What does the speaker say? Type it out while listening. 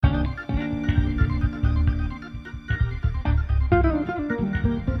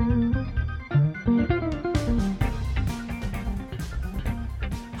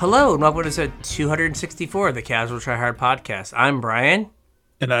Hello and welcome to episode 264 of the Casual Tryhard Podcast. I'm Brian.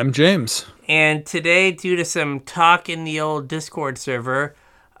 And I'm James. And today, due to some talk in the old Discord server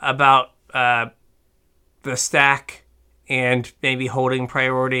about the stack and maybe holding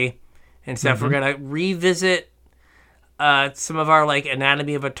priority and stuff, we're going to revisit some of our like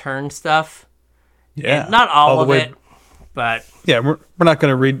Anatomy of a Turn stuff. Yeah. And not all of it, but... Yeah, we're not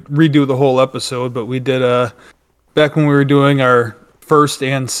going to redo the whole episode, but we did, back when we were doing our first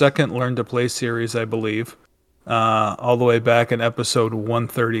and second Learn to Play series, I believe, all the way back in episode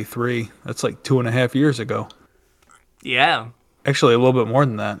 133. That's like 2.5 years ago. Yeah. Actually, a little bit more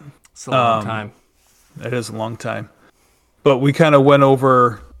than that. It's a long time. It is a long time. But we kind of went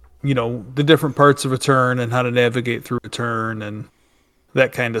over, the different parts of a turn and how to navigate through a turn and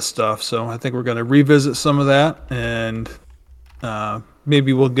that kind of stuff. So I think we're going to revisit some of that, and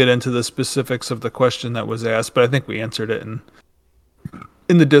maybe we'll get into the specifics of the question that was asked, but I think we answered it in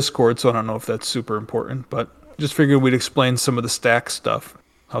the Discord, so I don't know if that's super important, but just figured we'd explain some of the stack stuff,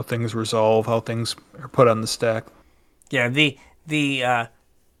 how things resolve, how things are put on the stack. Yeah,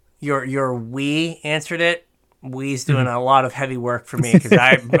 your we answered it. We's doing a lot of heavy work for me because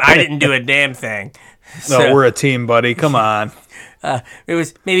I didn't do a damn thing. No, we're a team, buddy. Come on. It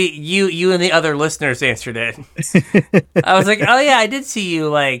was maybe you and the other listeners answered it. I was like, oh yeah, I did see you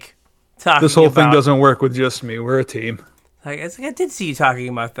like talking. This whole thing doesn't work with just me. We're a team. I did see you talking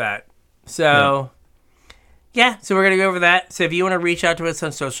about that. So yeah, so we're gonna go over that. So if you want to reach out to us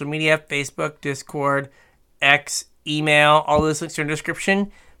on social media, Facebook, Discord, X, email, all those links are in the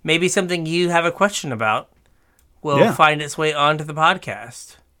description. Maybe something you have a question about will find its way onto the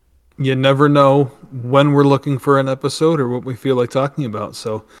podcast. You never know when we're looking for an episode or what we feel like talking about.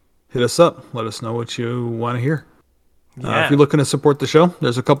 So hit us up. Let us know what you want to hear. Yeah. If you're looking to support the show,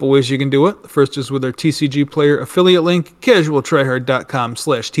 there's a couple ways you can do it. The first is with our TCG Player affiliate link,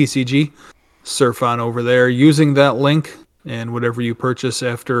 casualtryhard.com/TCG. Surf on over there using that link, and whatever you purchase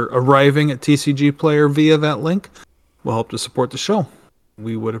after arriving at TCG Player via that link will help to support the show.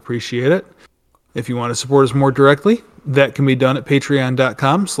 We would appreciate it. If you want to support us more directly, that can be done at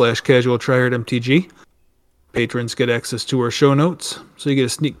patreon.com/casualtryhardmtg. Patrons get access to our show notes, so you get a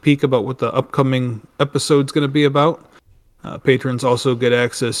sneak peek about what the upcoming episode's going to be about. Patrons also get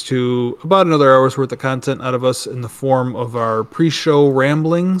access to about another hour's worth of content out of us in the form of our pre-show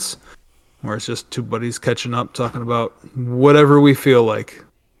ramblings, where it's just two buddies catching up, talking about whatever we feel like,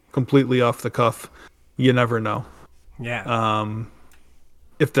 completely off the cuff. You never know. Yeah.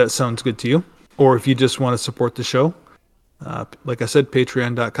 If that sounds good to you. Or if you just want to support the show, like I said,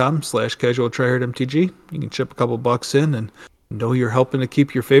 patreon.com/casualtryhardmtg. You can chip a couple bucks in and know you're helping to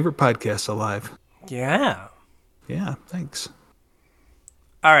keep your favorite podcast alive. Yeah. Yeah, thanks.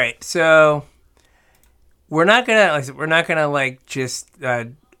 All right, so we're not gonna just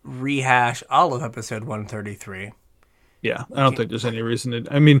rehash all of episode 133. Yeah, I don't think there's any reason to.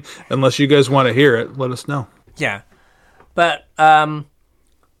 I mean, unless you guys want to hear it, let us know. Yeah, but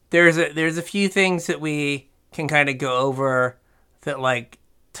there's a few things that we can kind of go over that like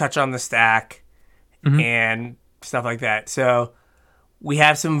touch on the stack and stuff like that. So we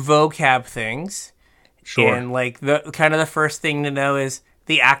have some vocab things. Sure. And like the first thing to know is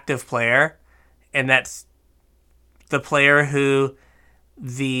the active player, and that's the player who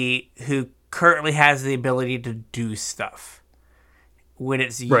currently has the ability to do stuff. When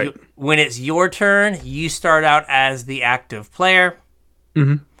it's when it's your turn, you start out as the active player.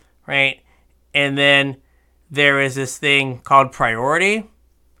 Mm-hmm. Right? And then there is this thing called priority.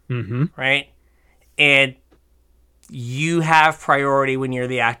 Mm-hmm. Right? And you have priority when you're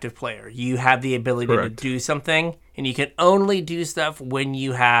the active player. You have the ability to do something, and you can only do stuff when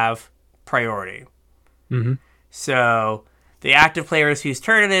you have priority. Mm-hmm. So the active player is whose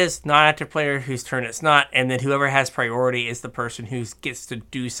turn it is, non-active player whose turn it's not, and then whoever has priority is the person who gets to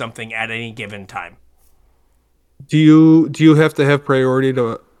do something at any given time. Do you have to have priority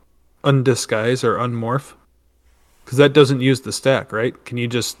to undisguise or unmorph? Because that doesn't use the stack, right? Can you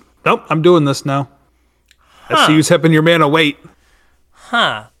just, nope, I'm doing this now. That's the use helping your mana wait.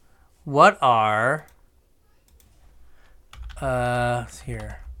 Huh. What are...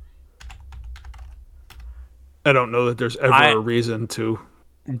 here. I don't know that there's ever a reason to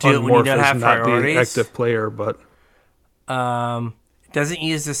do it when you don't have not priorities. The active player, but... It doesn't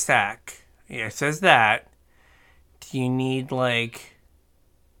use the stack. Yeah, it says that. Do you need, like...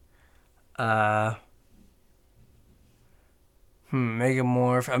 Mega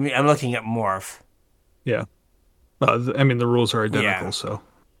Morph. I mean, I'm looking at Morph. Yeah. I mean, the rules are identical, so.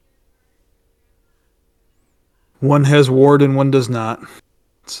 One has ward and one does not.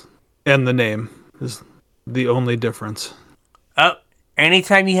 And the name is the only difference. Oh,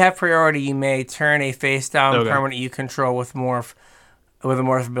 Anytime you have priority, you may turn a face down Okay. permanent you control with a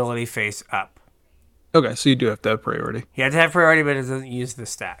morph ability face up. Okay, so you do have to have priority. You have to have priority, but it doesn't use the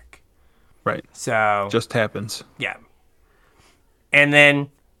stack. Right. So Just happens. yeah. And then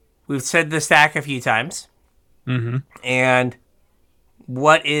we've said the stack a few times. Mm-hmm. And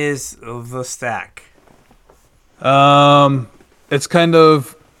what is the stack? It's kind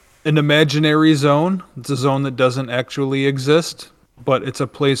of an imaginary zone. It's a zone that doesn't actually exist, but it's a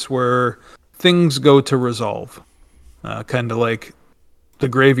place where things go to resolve. Kind of like the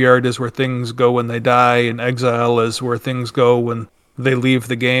graveyard is where things go when they die, and exile is where things go when they leave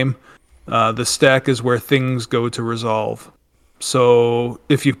the game. The stack is where things go to resolve. So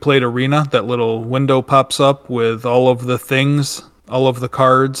if you've played Arena, that little window pops up with all of the things, all of the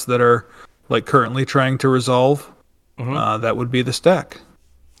cards that are like currently trying to resolve. That would be the stack.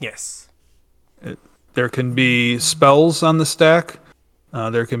 Yes. There can be spells on the stack.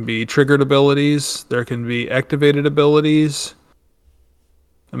 There can be triggered abilities. There can be activated abilities.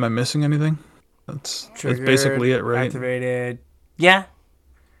 Am I missing anything? That's basically it, right? Activated. Yeah.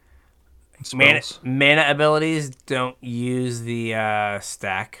 Spells. Mana abilities don't use the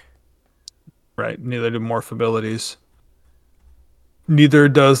stack. Right. Neither do morph abilities. Neither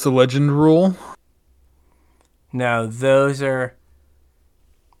does the legend rule. No, those are...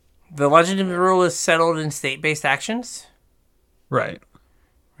 The legend rule is settled in state-based actions. Right.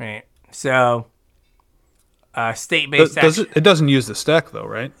 Right. So, state-based Does actions... it doesn't use the stack though,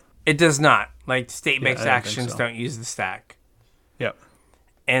 right? It does not. Like, state-based I don't think actions so. don't use the stack. Yep.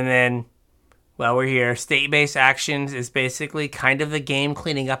 And then, well, we're here. State-based actions is basically kind of the game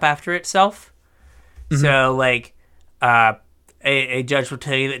cleaning up after itself. Mm-hmm. So, like, a judge will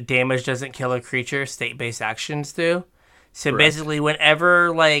tell you that damage doesn't kill a creature. State-based actions do. So Correct. basically,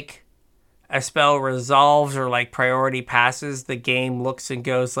 whenever, like, a spell resolves or, like, priority passes, the game looks and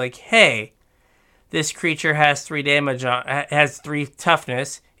goes like, hey, this creature has 3 damage has 3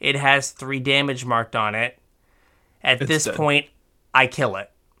 toughness. It has 3 damage marked on it. At this dead. point, I kill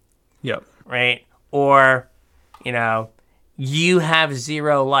it. Yep. Right? Or, you have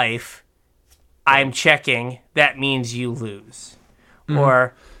 0 life. I'm checking. That means you lose. Mm-hmm.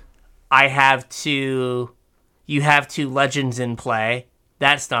 Or you have 2 legends in play.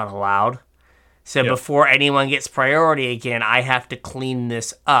 That's not allowed. So Yep. before anyone gets priority again, I have to clean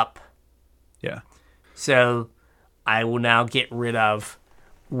this up. Yeah. So I will now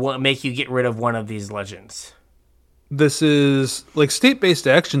make you get rid of one of these legends. This is like state-based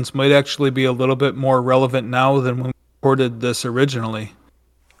actions might actually be a little bit more relevant now than when we recorded this originally.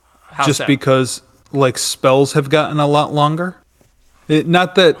 How Just so? because like spells have gotten a lot longer.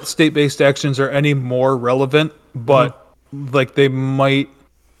 Not that state-based actions are any more relevant, but like they might.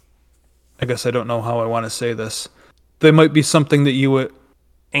 I guess I don't know how I want to say this. They might be something that you would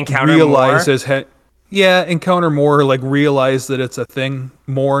Encounter realize more? as encounter more, like realize that it's a thing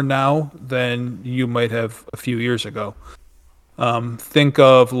more now than you might have a few years ago. Think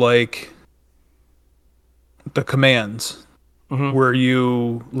of like the commands where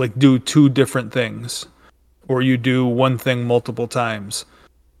you like do 2 different things or you do one thing multiple times.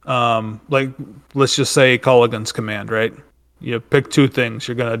 Like let's just say Colligan's command, right? You pick 2 things.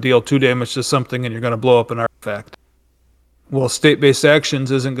 You're going to deal 2 damage to something and you're going to blow up an artifact. Well, state-based actions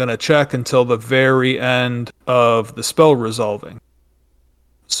isn't going to check until the very end of the spell resolving.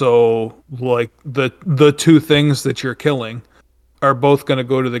 So, like, the 2 things that you're killing are both going to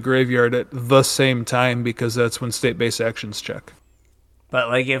go to the graveyard at the same time because that's when state-based actions check. But,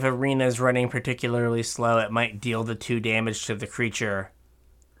 like, if Arena is running particularly slow, it might deal the 2 damage to the creature,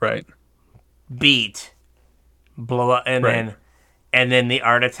 Right. beat, blow up, and Right. then the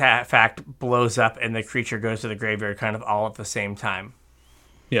artifact blows up and the creature goes to the graveyard kind of all at the same time.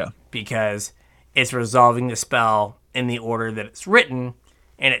 Yeah. Because it's resolving the spell in the order that it's written,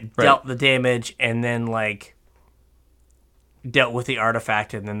 and it dealt the damage and then, like, dealt with the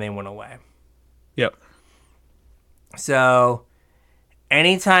artifact and then they went away. Yep. So,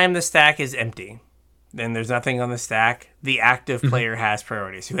 anytime the stack is empty, then there's nothing on the stack, the active player has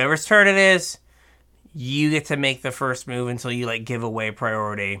priorities. Whoever's turn it is, you get to make the first move until you, like, give away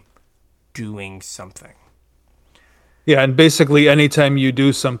priority doing something. Yeah, and basically anytime you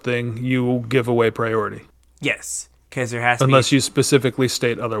do something, you give away priority. Yes, because there has to Unless be... you specifically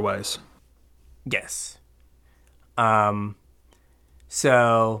state otherwise. Yes.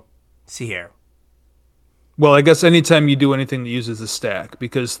 So, see here. Well, I guess anytime you do anything that uses a stack,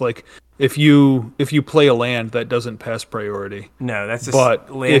 because like if you play a land that doesn't pass priority, No, that's just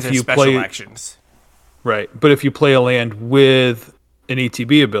But lands if and you special play- actions. right? But if you play a land with an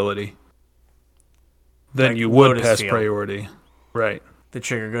ETB ability, then Like you would Lotus pass Field. priority, right? the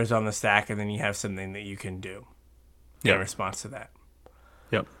trigger goes on the stack, and then you have something that you can do in response to that.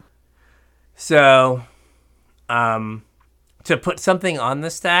 Yep. So, to put something on the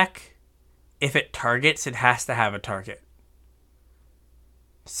stack, if it targets, it has to have a target.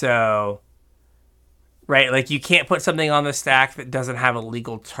 So, right, like you can't put something on the stack that doesn't have a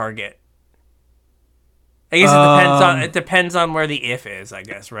legal target. I guess it depends on where the if is, I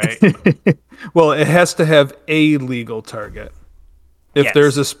guess, right? Well, it has to have a legal target. If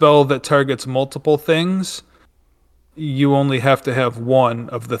there's a spell that targets multiple things, you only have to have one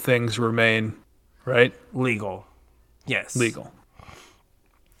of the things remain, right? Legal. Yes. Legal.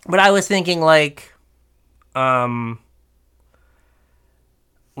 But I was thinking like something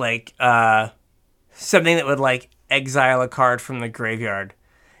that would like exile a card from the graveyard.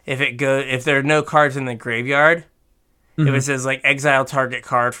 If there are no cards in the graveyard, if it says like exile target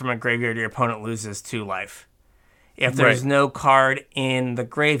card from a graveyard, your opponent loses 2 life. If there's no card in the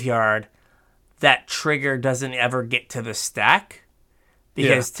graveyard, that trigger doesn't ever get to the stack,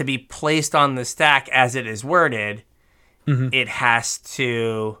 because to be placed on the stack as it is worded, it has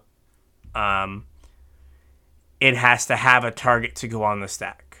to have a target to go on the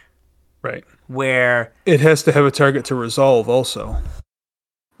stack. Right. Where it has to have a target to resolve also.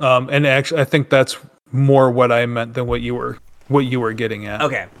 And actually, I think that's more what I meant than what you were getting at.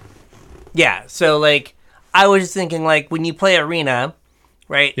 Okay. Yeah. So like, I was just thinking like when you play Arena,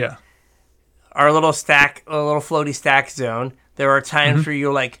 right? Yeah. Our little floaty stack zone. There are times where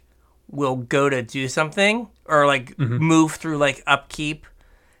you like will go to do something or like move through like upkeep,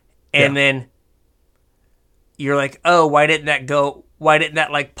 and then you're like, oh, why didn't that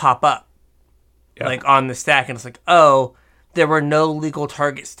like pop up like on the stack? And it's like, oh, there were no legal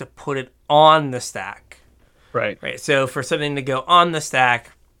targets to put it on the stack. Right. So for something to go on the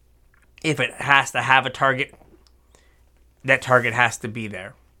stack, if it has to have a target, that target has to be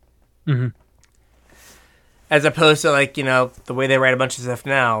there. As opposed to like, the way they write a bunch of stuff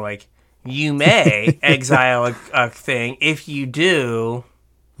now, like you may exile a thing. If you do,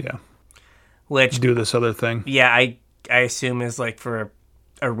 which do this other thing. Yeah, I assume is like for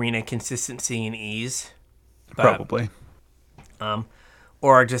Arena consistency and ease. Probably.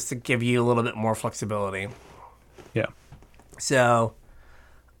 Or just to give you a little bit more flexibility. Yeah. So,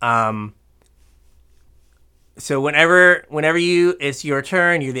 whenever it's your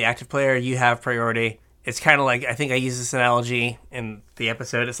turn, you're the active player, you have priority. It's kind of like, I think I use this analogy in the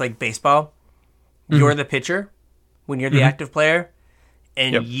episode. It's like baseball. You're the pitcher when you're the active player,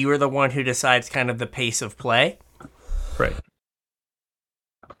 and you are the one who decides kind of the pace of play. Right.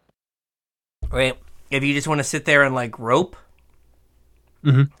 Right. If you just want to sit there and like rope,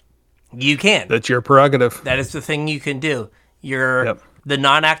 you can. That's your prerogative. That is the thing you can do. The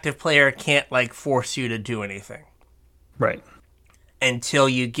non-active player can't like force you to do anything. Right. Until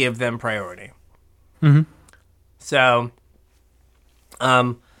you give them priority. So,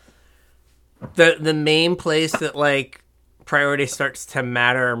 the main place that like priority starts to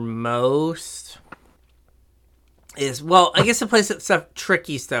matter most is, well, I guess the place that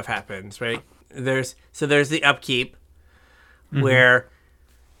tricky stuff happens, right? There's the upkeep, where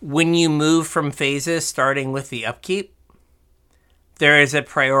when you move from phases starting with the upkeep, there is a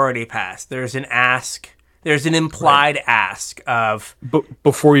priority pass. There's an ask. There's an implied ask of...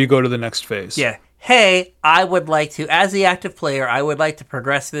 before you go to the next phase. Yeah. Hey, I would like to, as the active player, I would like to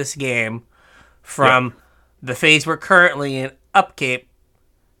progress this game from the phase we're currently in, upkeep,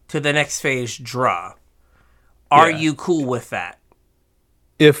 to the next phase, draw. Are you cool with that?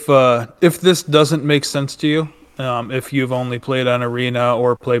 If this doesn't make sense to you, if you've only played on Arena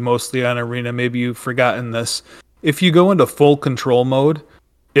or play mostly on Arena, maybe you've forgotten this. If you go into full control mode,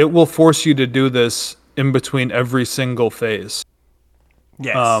 it will force you to do this in between every single phase.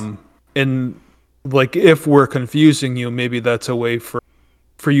 Yes. And like, if we're confusing you, maybe that's a way for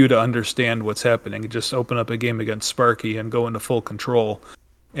you to understand what's happening. Just open up a game against Sparky and go into full control,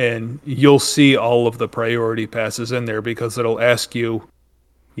 and you'll see all of the priority passes in there, because it'll ask you,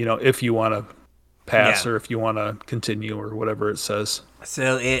 if you want to pass or if you want to continue or whatever it says.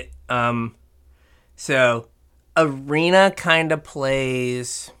 So Arena kind of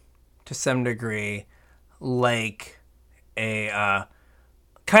plays to some degree like a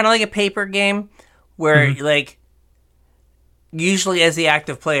paper game, where like usually as the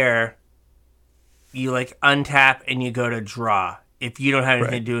active player you like untap and you go to draw if you don't have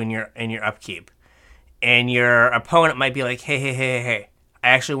anything to do in your upkeep, and your opponent might be like, hey, I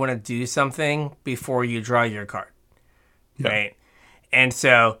actually want to do something before you draw your card. Right? And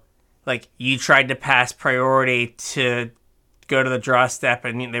so like you tried to pass priority to go to the draw step,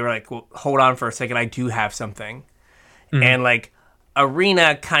 and they were like, well, hold on for a second, I do have something. And like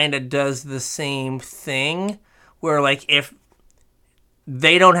Arena kind of does the same thing, where like if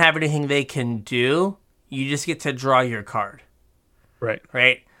they don't have anything they can do, you just get to draw your card, Right.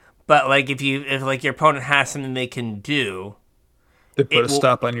 right? But like if like your opponent has something they can do, They put It a will-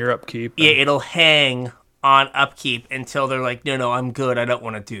 stop on your upkeep. yeah, it'll hang on upkeep until they're like, no, I'm good. I don't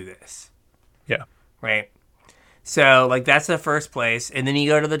want to do this, Yeah. right? So like that's the first place, and then you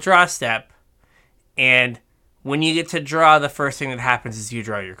go to the draw step, and when you get to draw, the first thing that happens is you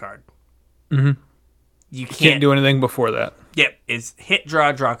draw your card. Mhm. You Can't do anything before that. Yep, it's hit,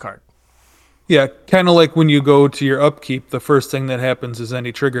 draw card. Yeah, kind of like when you go to your upkeep, the first thing that happens is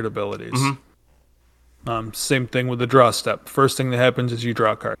any triggered abilities. Same thing with the draw step. First thing that happens is you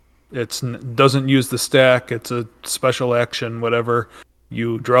draw a card. Doesn't use the stack. It's a special action, whatever.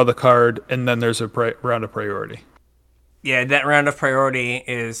 You draw the card, and then there's a round of priority. Yeah, that round of priority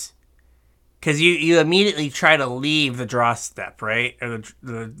is because you immediately try to leave the draw step, right? Or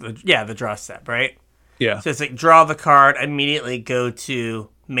the draw step, right? Yeah. So it's like draw the card, immediately go to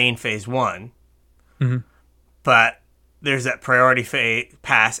main phase 1. Mhm. But there's that priority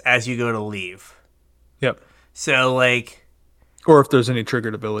pass as you go to leave. Yep. So like, Or if there's any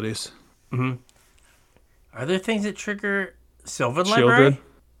triggered abilities. are there things that trigger Sylvan Shieldred. Library?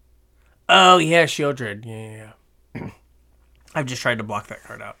 Oh yeah, Shieldred. Yeah. I've just tried to block that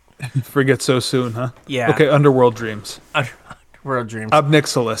card out. Forget so soon, huh? Yeah. Okay, Underworld Dreams. World Dreams.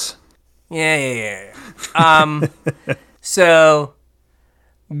 Obnixilis. Yeah. So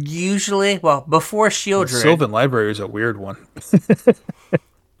usually, well, before Shieldred, Sylvan Library is a weird one.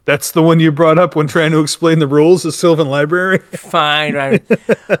 That's the one you brought up when trying to explain the rules of Sylvan Library? fine.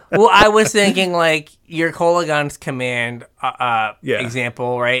 Well, I was thinking like your Kolagon's command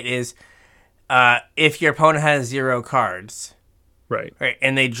example, right? Is if your opponent has 0 cards, Right. right,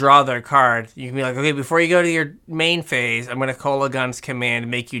 and they draw their card, you can be like, okay, before you go to your main phase, I'm going to Kolagon's command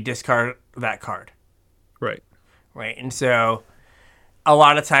and make you discard that card. Right. Right, and so a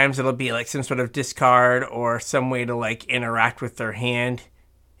lot of times it'll be like some sort of discard or some way to like interact with their hand.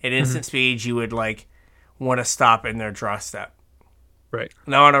 At instant speed, you would like want to stop in their draw step. Right.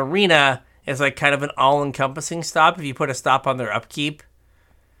 Now on Arena, it's like kind of an all-encompassing stop. If you put a stop on their upkeep,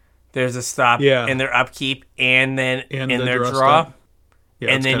 there's a stop Yeah. in their upkeep and then And in the their draw draw. step. Yeah,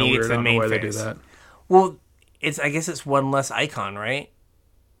 And it's then kinda you get weird. to the I don't know main why they do phase. that. Well, I guess it's one less icon, right?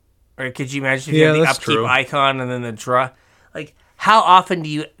 Or could you imagine if you Yeah, had the that's upkeep true. icon and then the draw? Like, how often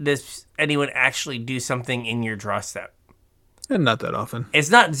does anyone actually do something in your draw step? And not that often. It's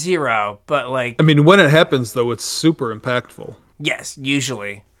not 0, but like, I mean, when it happens, though, it's super impactful. yes,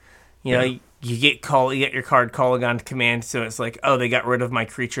 usually. You know, you get your card Kolagon command, so it's like, oh, they got rid of my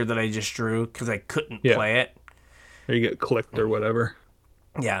creature that I just drew because I couldn't Yeah. play it. Or you get clicked or whatever.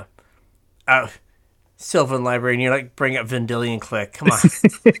 Yeah. Sylvan Library, and you're like, bring up Vendilion Click. Come on.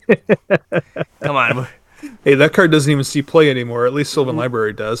 Come on. Hey, that card doesn't even see play anymore. At least Sylvan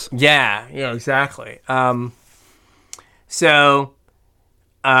Library does. Yeah, exactly. And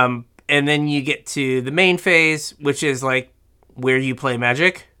then you get to the main phase, which is like where you play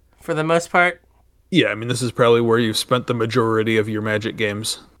Magic for the most part. Yeah, I mean, this is probably where you've spent the majority of your Magic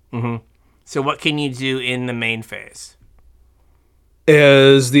games. So what can you do in the main phase?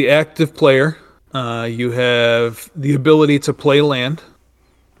 As the active player, you have the ability to play land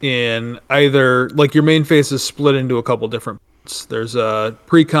in either, like your main phase is split into a couple different parts. There's a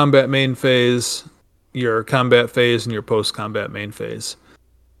pre-combat main phase, your combat phase, and your post-combat main phase.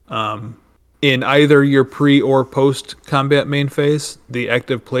 In either your pre or post-combat main phase, the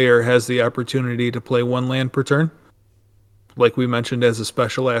active player has the opportunity to play 1 land per turn, like we mentioned as a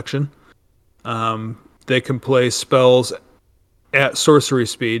special action. They can play spells at sorcery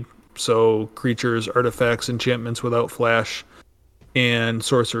speed, so creatures, artifacts, enchantments without flash, and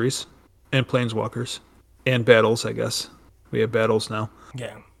sorceries, and planeswalkers, and battles, I guess. We have battles now.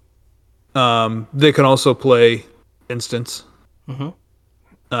 Yeah. They can also play instants.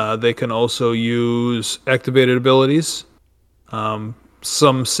 They can also use activated abilities.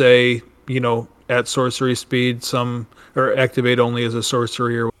 Some say, at sorcery speed, some or activate only as a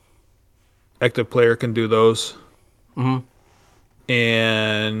sorcery, or active player can do those.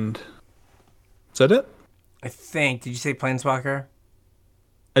 And is that it? I think. Did you say Planeswalker?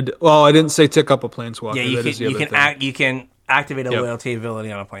 I didn't say tick up a planeswalker. Yeah, That is the other thing. you can activate a Yep. loyalty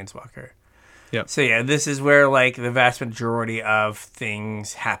ability on a Planeswalker. Yep. So yeah, this is where like the vast majority of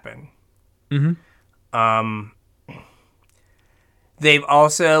things happen. They've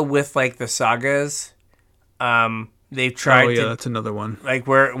also, with like the sagas, they've tried to That's another one. like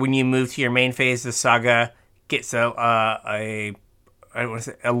where when you move to your main phase, the saga gets I don't want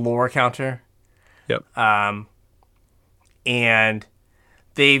to say a lore counter. Yep. and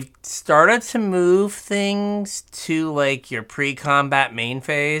they've started to move things to like your pre-combat main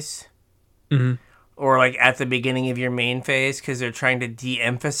phase, or like at the beginning of your main phase, because they're trying to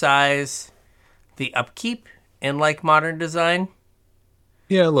de-emphasize the upkeep in like modern design.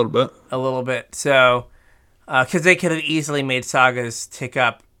 Yeah, a little bit. A little bit. So, because they could have easily made sagas tick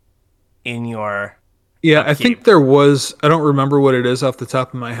up in your Yeah, upkeep. I think there was, I don't remember what it is off the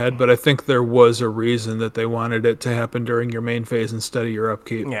top of my head, but I think there was a reason that they wanted it to happen during your main phase instead of your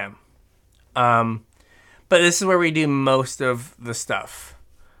upkeep. Yeah. But this is where we do most of the stuff.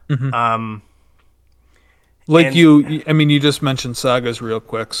 Like And- you just mentioned sagas real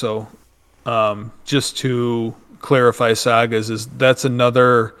quick, so just to clarify sagas, that's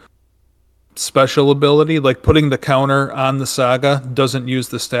another special ability. Like putting the counter on the saga doesn't use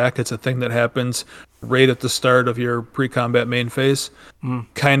the stack. It's a thing that happens right at the start of your pre-combat main phase.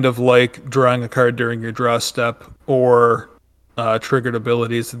 Kind of like drawing a card during your draw step or triggered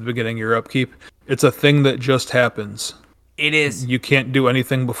abilities at the beginning of your upkeep. It's a thing that just happens. It is You can't do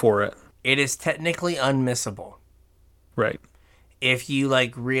anything before it. technically unmissable. Right. If you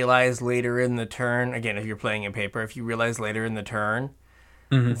like realize later in the turn, again, if you're playing in paper, if you realize later in the turn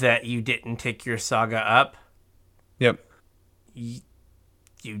that you didn't tick your saga up, Yep. you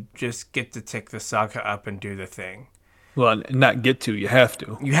just get to tick the saga up and do the thing. Well, not get to, you have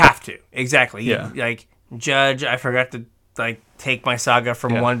to. You have to. Exactly. Yeah. Like, Judge, I forgot to like take my saga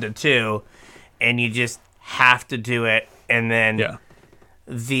from 1 to 2, and you just have to do it, and then Yeah.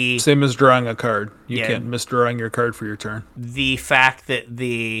 the Same as drawing a card. You Yeah. can't miss drawing your card for your turn. the fact that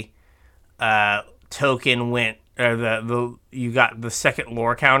the token went, or the you got the second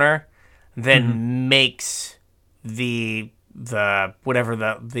lore counter, then makes the whatever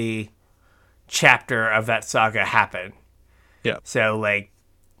the chapter of that saga happen. Yeah. So like,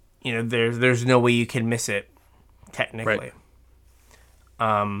 there's no way you can miss it technically.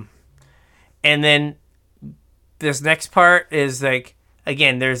 Right. And then this next part is like,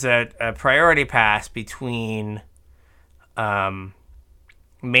 again, there's a priority pass between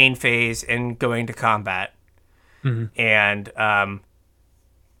main phase and going to combat. And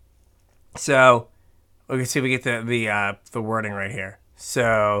so we can see we get the wording right here.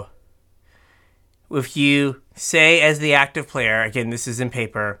 So if you say as the active player, again, this is in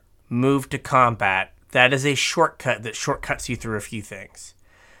paper, move to combat, that is a shortcut that shortcuts you through a few things.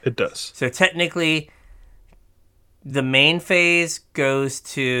 It does. So technically, the main phase goes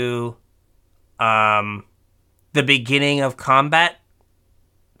to the beginning of combat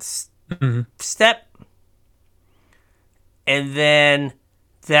step, and then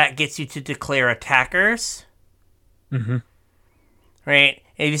that gets you to declare attackers. Right?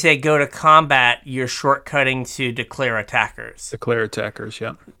 And if you say go to combat, you're shortcutting to declare attackers. Declare attackers,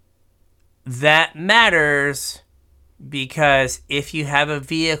 yeah. That matters because if you have a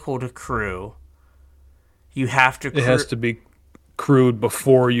vehicle to crew, you have to crew. It has to be crewed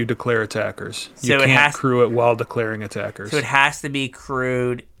before you declare attackers. So You it can't has- crew it while declaring attackers. So it has to be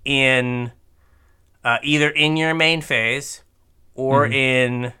crewed in either in your main phase or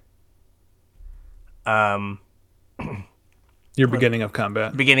in Your beginning of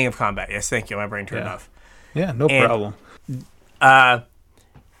combat. beginning of combat. Yes, thank you. My brain turned Yeah. off. Yeah, no And- problem.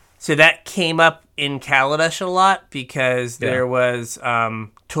 So that came up in Kaladesh a lot because there was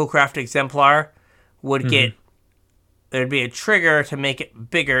Toolcraft Exemplar would get, there'd be a trigger to make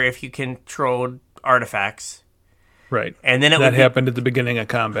it bigger if you controlled artifacts. Right. And then it That would be happened at the beginning of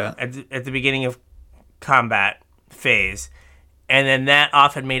combat. at the beginning of combat phase. And then that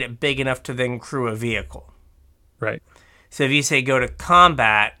often made it big enough to then crew a vehicle. Right. So if you say go to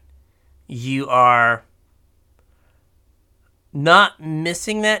combat, you are not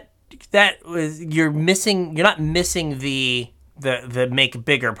missing that. You're not missing the make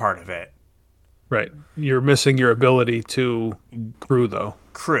bigger part of it. Right. You're missing your ability to crew, though.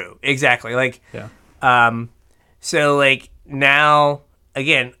 Crew. Exactly. Like, Yeah. so like now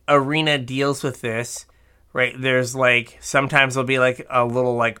again, Arena deals with this, right? There's like sometimes there'll be like a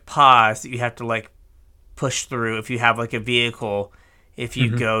little like pause that you have to like push through if you have like a vehicle. If you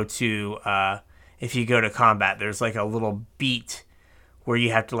go to combat, there's like a little beat where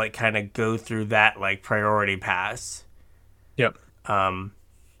you have to like kind of go through that like priority pass. Yep. And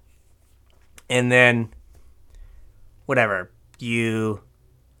then whatever you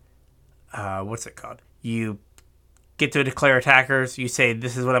what's it called? You get to declare attackers, you say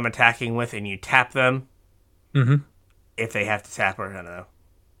this is what I'm attacking with, and you tap them. If they have to tap, or I don't know,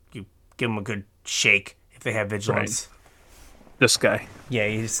 you give them a good shake if they have vigilance. This guy. Yeah,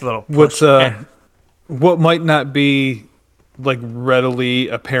 you just a little push. What's what might not be like readily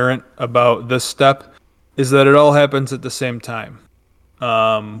apparent about this step is that it all happens at the same time.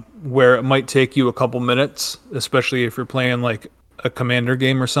 Where it might take you a couple minutes, especially if you're playing like a commander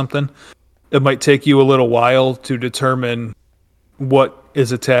game or something. It might take you a little while to determine what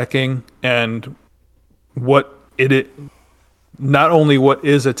is attacking and what not only what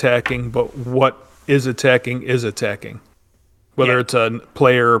is attacking, but what is attacking is attacking. Whether it's a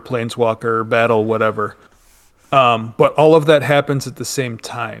player, planeswalker, battle, whatever. But all of that happens at the same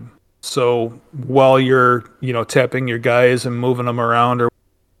time. So while you're, tapping your guys and moving them around, or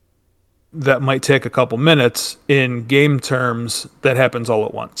that might take a couple minutes, in game terms, that happens all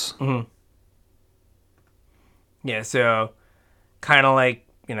at once. Mm-hmm. Yeah, so kind of like,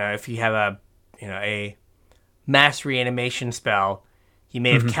 if you have a mass reanimation spell, you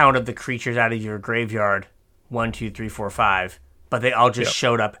may have counted the creatures out of your graveyard 1, 2, 3, 4, 5, but they all just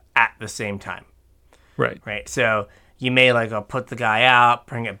showed up at the same time. Right. Right. So you may put the guy out,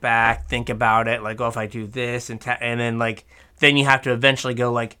 bring it back, think about it, if I do this and then then you have to eventually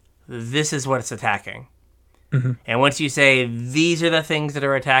go this is what it's attacking. Mm-hmm. And once you say these are the things that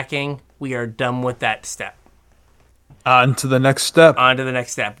are attacking, we are done with that step. On to the next step.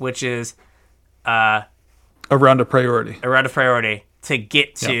 Which is a round of priority. To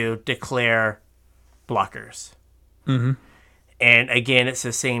get to declare blockers. Mm-hmm. And again, it's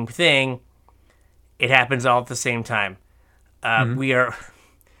the same thing. It happens all at the same time. We are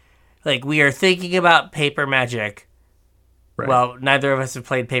thinking about paper Magic. Right. Well, neither of us have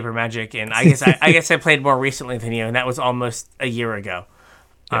played paper Magic, and I guess I played more recently than you, and that was almost a year ago.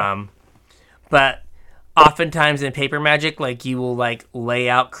 Yeah. But oftentimes in paper Magic, you will lay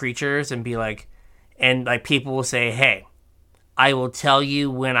out creatures and be people will say, "Hey, I will tell you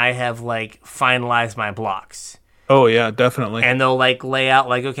when I have finalized my blocks." Oh yeah, definitely. And they'll lay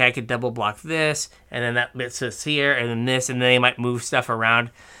out okay, I could double block this, and then that bit sits here, and then this, and then they might move stuff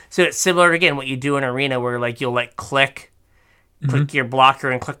around. So it's similar again what you do in Arena, where you'll click your blocker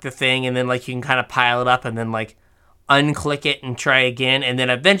and click the thing, and then you can kind of pile it up, and then unclick it and try again, and then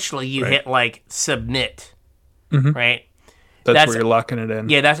eventually you hit submit, right? That's where you're locking it in.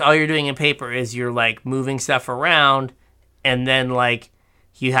 Yeah, that's all you're doing in paper is you're moving stuff around, and then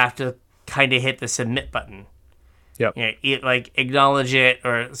you have to kind of hit the submit button. Yep. Acknowledge it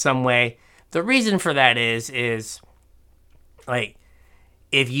or some way. The reason for that is if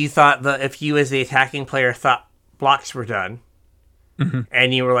you as the attacking player thought blocks were done,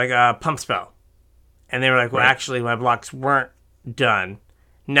 and you were pump spell, and they were well, actually my blocks weren't done.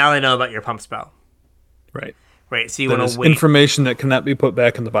 Now they know about your pump spell. Right. Right. So you want to wait. Information that cannot be put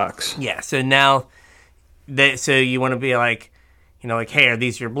back in the box. Yeah. So now, so you want to be hey, are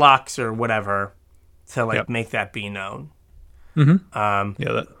these your blocks or whatever? To make that be known.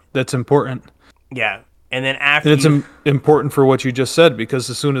 Yeah, that's important. Yeah, and then after it's important for what you just said, because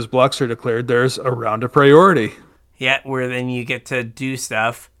as soon as blocks are declared, there's a round of priority. Yeah, where then you get to do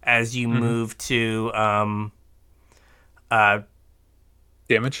stuff as you move to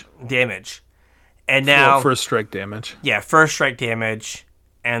damage, and now first strike damage. Yeah, first strike damage,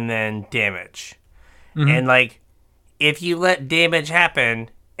 and then damage, and if you let damage happen.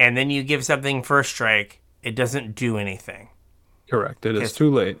 And then you give something first strike, it doesn't do anything. Correct. It is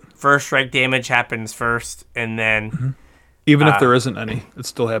too late. First strike damage happens first, and then... Even if there isn't any, it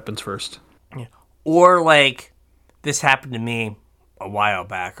still happens first. Yeah. Or, this happened to me a while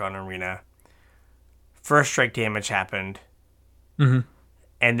back on Arena. First strike damage happened, and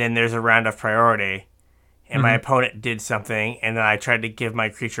then there's a round of priority, and my opponent did something, and then I tried to give my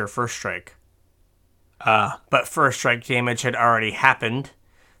creature first strike. But first strike damage had already happened.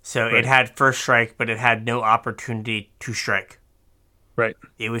 So it had first strike, but it had no opportunity to strike. Right.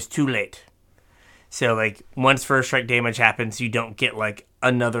 It was too late. So, once first strike damage happens, you don't get,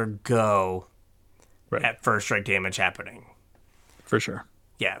 another go at first strike damage happening. For sure.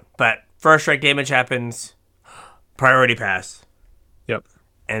 Yeah, but first strike damage happens, priority pass. Yep.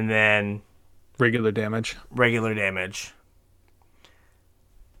 And then... Regular damage.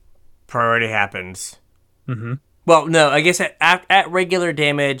 Priority happens. Well, no, I guess at regular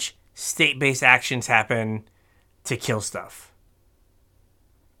damage, state-based actions happen to kill stuff.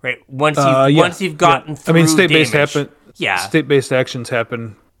 Right? Once you've gotten through state-based damage. State-based actions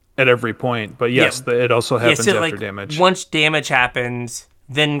happen at every point, but yes, it also happens after damage. Once damage happens,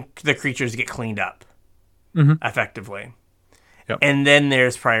 then the creatures get cleaned up effectively. Yep. And then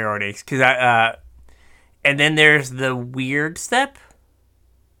there's priorities and then there's the weird step.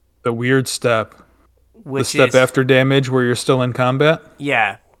 The weird step. Which the step after damage where you're still in combat?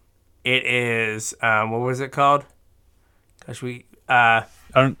 Yeah. It is what was it called? Gosh,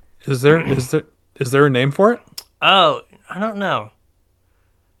 is there a name for it? Oh, I don't know.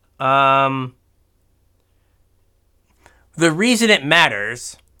 the reason it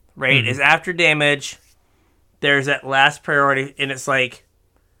matters, right, is after damage, there's that last priority, and it's like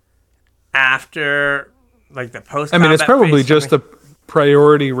after like the post. I mean, it's probably just a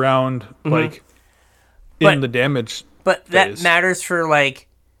priority round, like in the damage. But phase. that matters for like,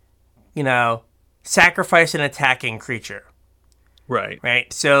 sacrifice an attacking creature. Right.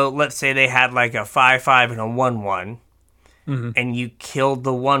 Right. So let's say they had like a 5/5 and a 1/1, and you killed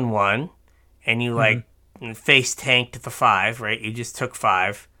the 1/1, and you like face tanked the 5. Right. You just took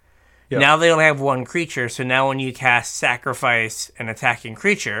 5. Yep. Now they only have 1 creature. So now when you cast sacrifice an attacking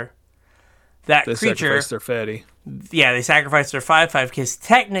creature, that they creature sacrifice their fatty. Yeah, they sacrifice their 5/5 because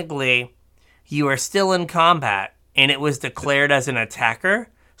technically you are still in combat, and it was declared as an attacker.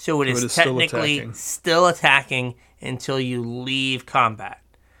 So it is technically still attacking until you leave combat.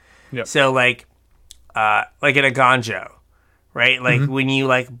 Yep. So like in a Ganjo, right? Like when you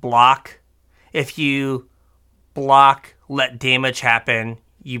like block, if you block, let damage happen,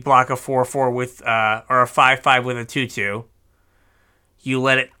 you block a 4/4 with or a 5/5 with a 2/2. You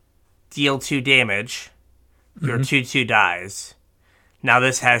let it deal 2 damage. Your 2/2 dies. Now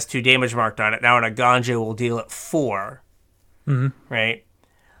this has 2 damage marked on it. Now in a Ganjo will deal it 4. Right?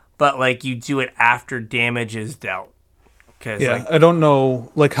 But like you do it after damage is dealt. Yeah, I don't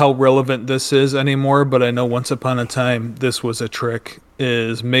know like how relevant this is anymore, but I know once upon a time this was a trick.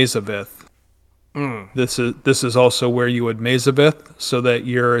 Is Mazavith. This is also where you would Mazavith so that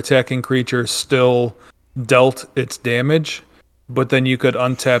your attacking creature still dealt its damage, but then you could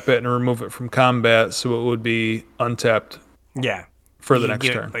untap it and remove it from combat, so it would be untapped. Yeah, for the next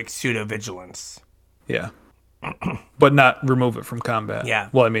turn, like pseudo vigilance. Yeah. But not remove it from combat. Yeah.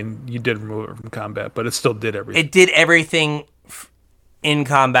 Well, I mean, you did remove it from combat, but it still did everything. It did everything in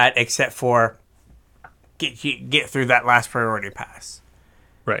combat except for get through that last priority pass.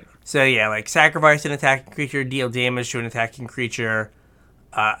 Right. So yeah, like sacrifice an attacking creature, deal damage to an attacking creature.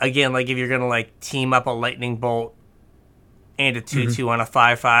 Again, like if you're gonna like team up a lightning bolt and a 2/2 on a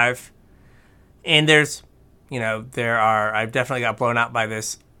 5/5, and there's, I've definitely got blown out by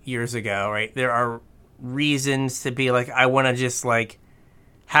this years ago. Right, there are reasons to be like, I want to just like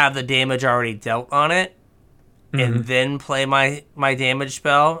have the damage already dealt on it and then play my damage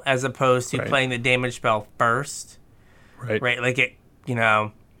spell as opposed to playing the damage spell first. Right. Like it,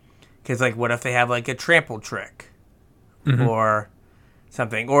 because like what if they have like a trample trick or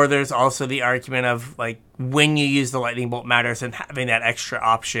something? Or there's also the argument of like when you use the lightning bolt matters and having that extra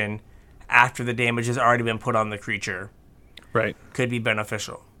option after the damage has already been put on the creature. Right. Could be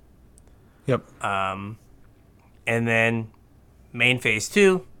beneficial. Yep. And then main phase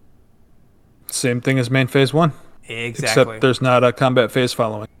 2. Same thing as main phase 1. Exactly. Except there's not a combat phase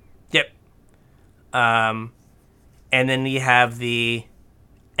following. Yep. And then you have the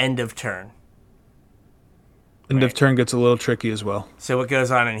end of turn. End of turn gets a little tricky as well. So what goes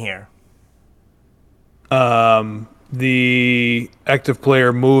on in here? The active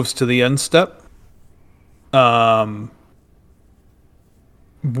player moves to the end step.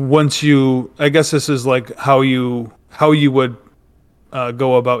 Once you, I guess this is like how you would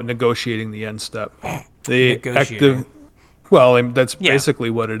go about negotiating the end step. The active, well, that's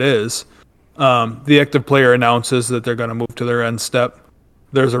basically what it is. The active player announces that they're going to move to their end step.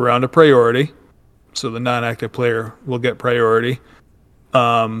 There's a round of priority, so the non-active player will get priority.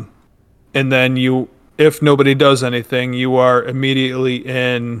 And then if nobody does anything, you are immediately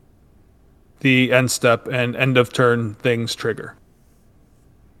in the end step, and end of turn things trigger.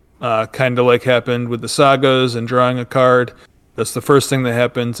 Kind of like happened with the sagas and drawing a card. That's the first thing that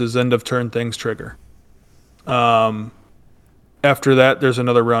happens is end of turn things trigger. After that, there's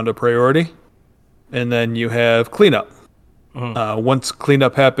another round of priority. And then you have cleanup. Once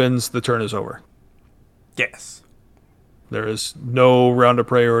cleanup happens, the turn is over. Yes. There is no round of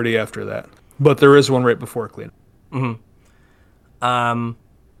priority after that. But there is one right before cleanup.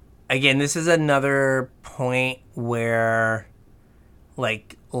 Again, this is another point where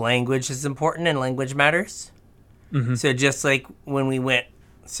like language is important and language matters. So just like when we went,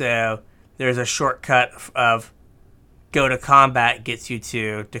 so there's a shortcut of go to combat gets you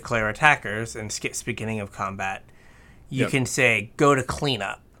to declare attackers and skips beginning of combat. You can say go to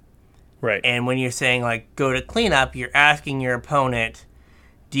cleanup. Right. And when you're saying like go to cleanup, you're asking your opponent,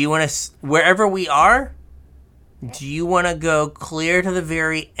 do you want to, wherever we are, do you want to go clear to the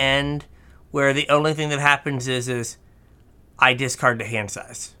very end where the only thing that happens is I discard the hand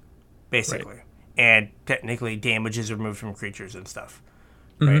size, basically. Right. And technically damage is removed from creatures and stuff.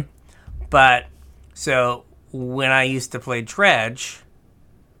 Right. But, so when I used to play Dredge,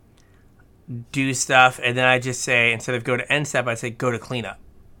 do stuff, and then I just say, instead of go to end step, I say go to cleanup.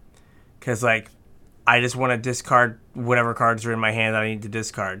 Because, like, I just want to discard whatever cards are in my hand that I need to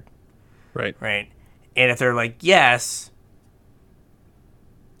discard. Right. Right. And if they're like, yes,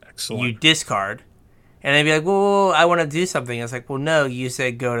 Excellent. you discard. And they'd be like, well, I want to do something. It's like, well, no, you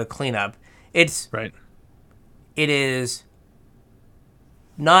said go to cleanup. Right. It is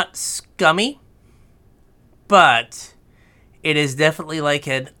not scummy, but it is definitely like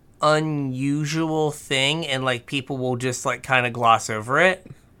an unusual thing, and like people will just like kind of gloss over it.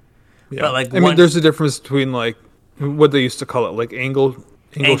 Yeah. But like, I mean, there's a difference between like what they used to call it, like angle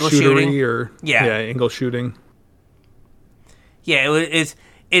Angle shootery shooting. or angle shooting. Yeah,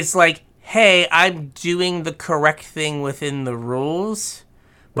 it's like, hey, I'm doing the correct thing within the rules,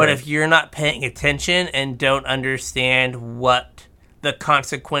 but Right. if you're not paying attention and don't understand what the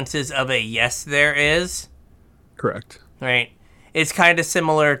consequences of a yes there is, Correct. right? It's kind of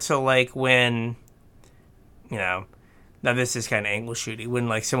similar to like when, now this is kind of angle shooting, when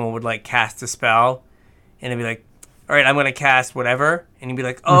like someone would like cast a spell and it'd be like, all right, I'm going to cast whatever. And you'd be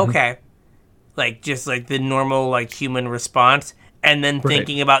like, oh, okay. Like just like the normal like human response. And then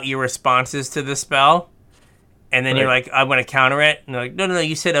thinking about your responses to the spell. And then you're like, I'm going to counter it. And they're like, no,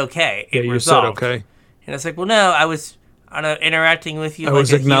 you said okay. Yeah, you said okay. And it's like, well, no, I was interacting with you. I like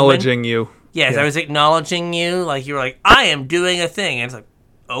was a acknowledging human. you. Yes, Yeah. I was acknowledging you. Like you were like, I am doing a thing. And it's like,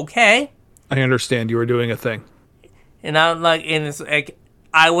 okay. I understand you were doing a thing. And I'm like, and it's like,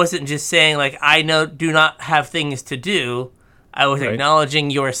 I wasn't just saying like, I do not have things to do. I was Right. acknowledging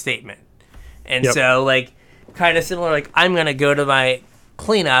your statement. And Yep. so like, kind of similar, like I'm going to go to my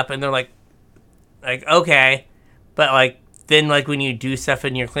cleanup, and they're like, okay. But like, then like when you do stuff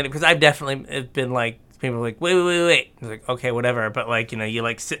in your cleanup, because I've definitely been like, people are like, wait. It's like, okay, whatever. But like, you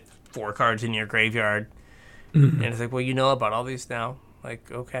like sit 4 cards in your graveyard. And it's like, well, you know about all these now. Like,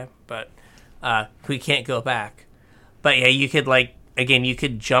 okay. But we can't go back. But yeah, you could like, again, you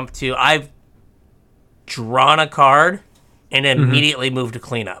could jump to, I've drawn a card and immediately move to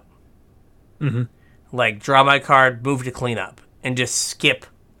cleanup. Like, draw my card, move to cleanup, and just skip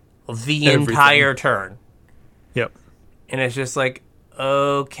the entire turn. Yep. And it's just like,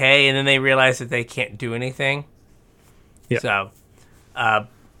 okay. And then they realize that they can't do anything. Yeah. So,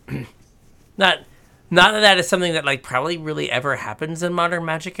 not that is something that like probably really ever happens in Modern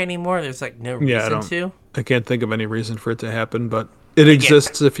Magic anymore. There's like no reason to. I can't think of any reason for it to happen, but it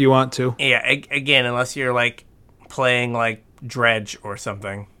exists if you want to. Yeah, again, unless you're like playing like Dredge or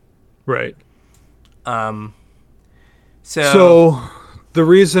something. Right. So the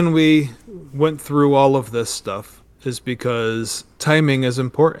reason we went through all of this stuff is because timing is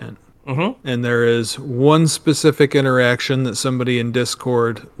important. And there is one specific interaction that somebody in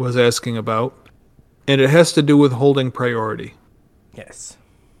Discord was asking about, and it has to do with holding priority. yes.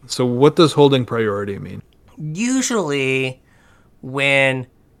 So what does holding priority mean? Usually when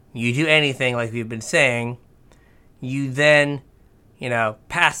you do anything like we've been saying, you then,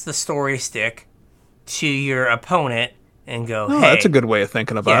 pass the story stick to your opponent and go, Oh, hey, that's a good way of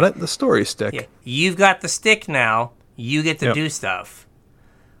thinking about Yeah. it. The story stick. yeah, you've got the stick now. You get to Yep. do stuff.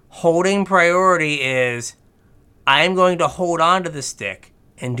 Holding priority is, I'm going to hold on to the stick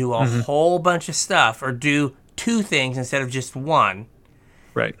and do a whole bunch of stuff, or do 2 things instead of just 1,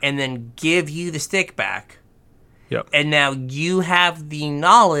 Right. and then give you the stick back. Yep. And now you have the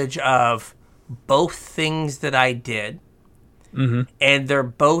knowledge of both things that I did, and they're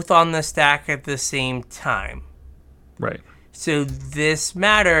both on the stack at the same time. Right. So this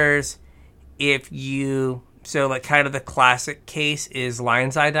matters if you... So, like, kind of the classic case is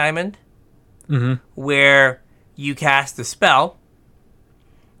Lion's Eye Diamond, where you cast a spell,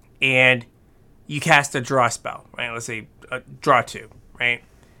 and you cast a draw spell, right? Let's say draw 2, right?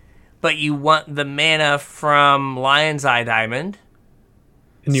 But you want the mana from Lion's Eye Diamond.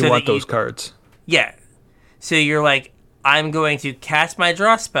 And you So want that those cards. Yeah. So you're like, I'm going to cast my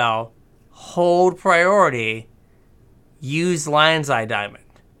draw spell, hold priority, use Lion's Eye Diamond.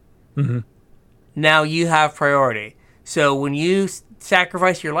 Now you have priority. So when you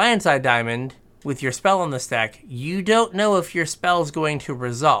sacrifice your Lion's Eye Diamond with your spell on the stack, you don't know if your spell is going to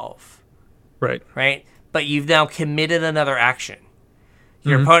resolve, Right. right? But you've now committed another action.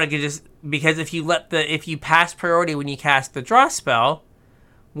 Your opponent could just, because if you pass priority when you cast the draw spell,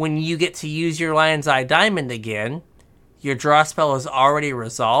 when you get to use your Lion's Eye Diamond again, your draw spell is already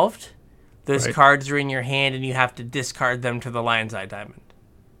resolved. Those Right. cards are in your hand, and you have to discard them to the Lion's Eye Diamond.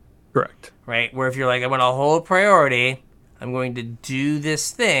 Correct. Right? Where if you're like, I'm going to hold priority, I'm going to do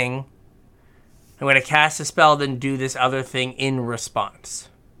this thing, I'm going to cast a spell, then do this other thing in response.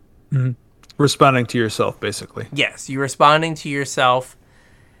 Responding to yourself, basically. Yes, you're responding to yourself.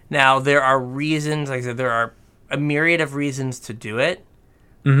 Now, there are reasons, like I said, there are a myriad of reasons to do it,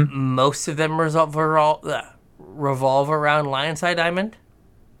 Most of them revolve around Lionside Diamond.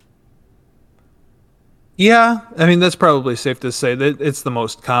 Yeah, I mean that's probably safe to say that it's the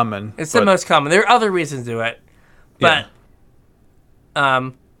most common. It's the most common. There are other reasons to it, but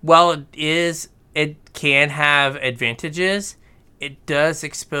while it can have advantages, it does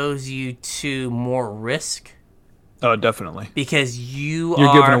expose you to more risk. Oh, definitely. Because you're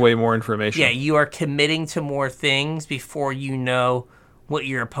giving away more information. Yeah, you are committing to more things before you know what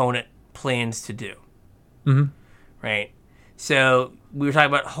your opponent plans to do. Mm-hmm. Right? So we were talking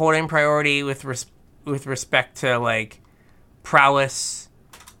about holding priority with respect to like prowess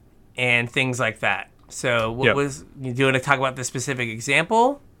and things like that. So what was you doing to talk about the specific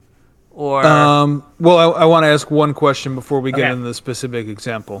example? Or well, I want to ask one question before we get into the specific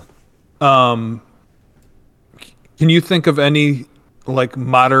example. Can you think of any like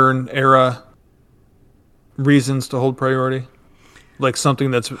modern era reasons to hold priority? Like something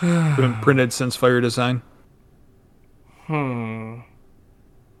that's been printed since Fire Design?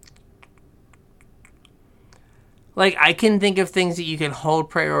 Like I can think of things that you can hold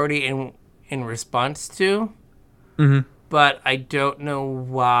priority in response to. Mm-hmm. But I don't know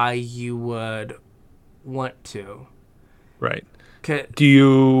why you would want to. Right.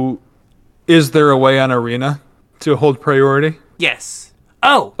 Is there a way on Arena to hold priority? Yes.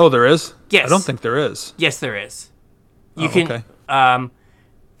 Oh, there is? Yes. I don't think there is. Yes, there is. You can. Okay.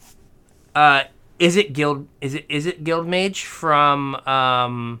 Is it Guild Mage from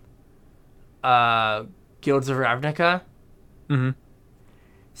Guilds of Ravnica? Mm-hmm.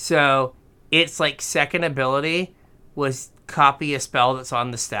 So its like second ability was copy a spell that's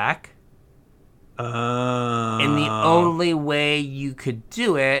on the stack. And the only way you could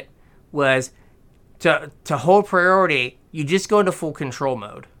do it was to hold priority, you just go into full control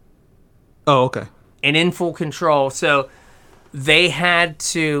mode. Oh, okay. And in full control, so they had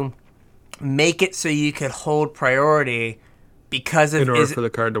to make it so you could hold priority because of in order for the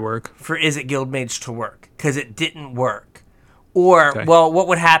card to work. For Is It Guild Mage to work, because it didn't work. Or well, what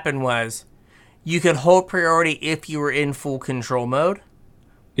would happen was you could hold priority if you were in full control mode.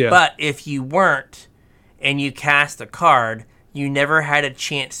 Yeah. But if you weren't and you cast a card, you never had a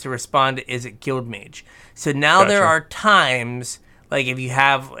chance to respond to Is It Guild Mage. So now there are times, like if you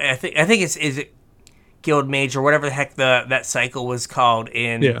have, I think it's Is It Guild Mage or whatever the heck that cycle was called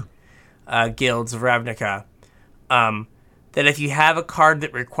in Guilds of Ravnica, that if you have a card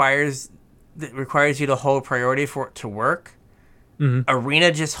that requires you to hold priority for it to work,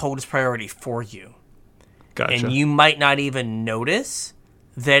 Arena just holds priority for you. Gotcha. And you might not even notice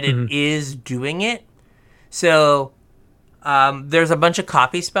that it is doing it. So there's a bunch of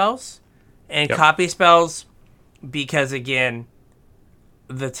copy spells. And copy spells, because again,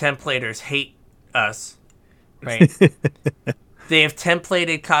 the templators hate us, right? They have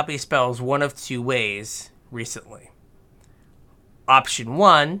templated copy spells one of two ways recently. Option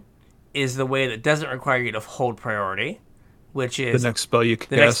one is the way that doesn't require you to hold priority, which is the next spell you cast.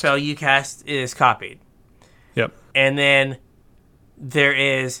 The next spell you cast is copied. Yep. And then there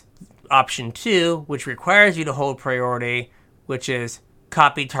is option two, which requires you to hold priority, which is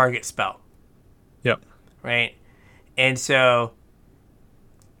copy target spell. Yep. Right? And so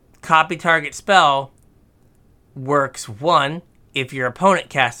copy target spell works one if your opponent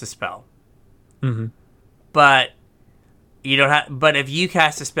casts a spell. Mm-hmm. But you don't have. But if you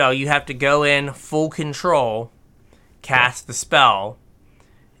cast a spell, you have to go in full control, cast the spell,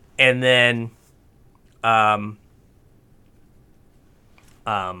 and then, and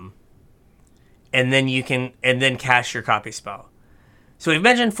then you can cast your copy spell. So we've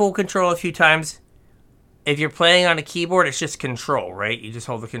mentioned full control a few times. If you're playing on a keyboard, it's just control, right? You just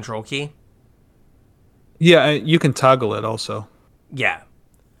hold the control key. Yeah, you can toggle it also. Yeah,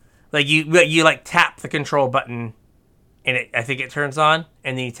 like you like tap the control button, and I think it turns on,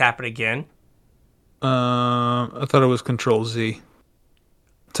 and then you tap it again. I thought it was Control Z.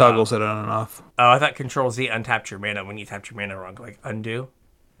 Toggles it on and off. Oh, I thought Control Z untapped your mana when you tapped your mana wrong, like undo.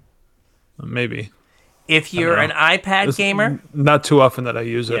 Maybe. If you're an iPad gamer, not too often that I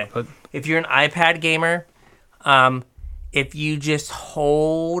use it, but if you're an iPad gamer, if you just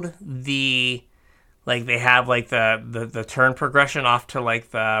hold the, like they have like the turn progression off to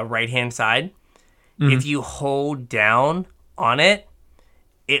like the right hand side. If you hold down on it,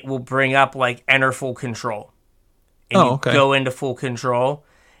 it will bring up like enter full control, and you go into full control,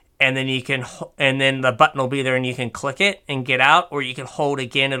 and then you can, and then the button will be there, and you can click it and get out, or you can hold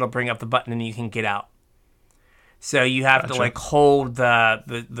again. It'll bring up the button, and you can get out. So you have to like hold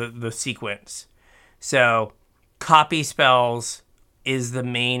the sequence. So copy spells is the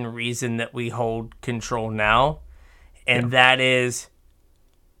main reason that we hold control now, and that is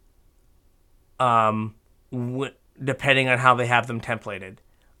depending on how they have them templated.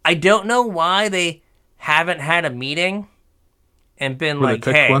 I don't know why they haven't had a meeting and been Where like,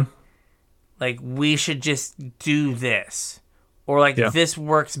 they picked hey, one? like, we should just do this. Or, like, Yeah. this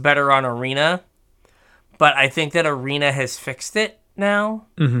works better on Arena. But I think that Arena has fixed it now.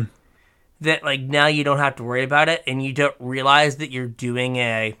 Mm-hmm. That, like, now you don't have to worry about it, and you don't realize that you're doing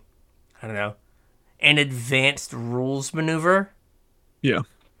an advanced rules maneuver. Yeah.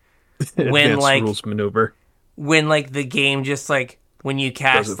 When, Advanced like, rules maneuver. when, like, the game just, like, when you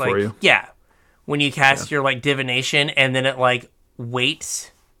cast, Does it like, for you. yeah, when you cast your, like, divination, and then it, like,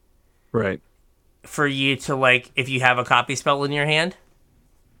 waits Right. for you to, like, if you have a copy spell in your hand,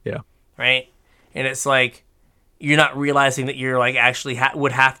 Yeah. right? And it's like, you're not realizing that you're, like, actually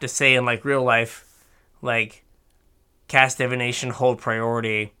would have to say in, like, real life, like, cast divination, hold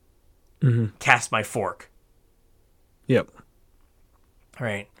priority, cast my fork. Yep.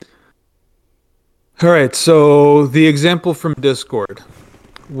 Right. All right. So the example from Discord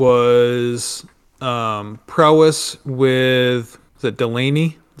was prowess with, is it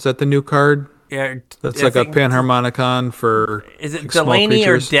Delaney? Is that the new card? Yeah, That's I like a think- Panharmonicon for Is it like, small Delaney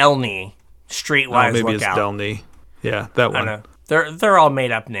or creatures. Delney? Oh, Streetwise, maybe look it's out. Delney. Yeah, that I one. don't know. They're all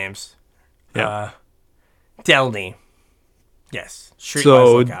made up names. Yeah. Delney. Yes. Streetwise,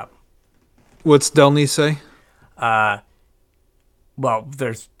 So- look out. What's Delney say? Well,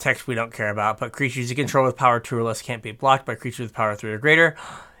 there's text we don't care about, but creatures you control with power 2 or less can't be blocked by creatures with power 3 or greater.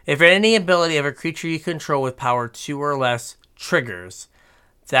 If any ability of a creature you control with power 2 or less triggers,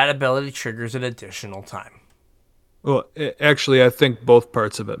 that ability triggers an additional time. Well, actually, I think both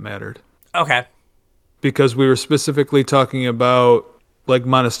parts of it mattered Okay. because we were specifically talking about like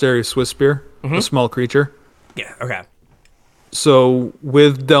Monastery Swiftspear, a small creature. Yeah, okay. So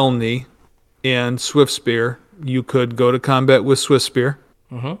with Delney and Swiftspear, you could go to combat with Swiftspear,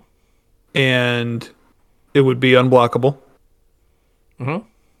 and it would be unblockable.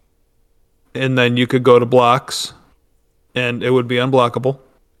 And then you could go to blocks, and it would be unblockable.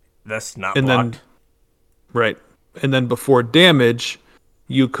 That's not And blocked. then, right. And then before damage,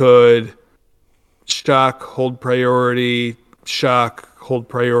 you could shock, hold priority,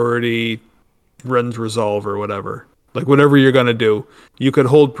 runs resolve, or whatever. Like whatever you're going to do, you could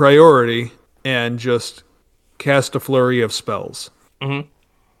hold priority and just cast a flurry of spells. And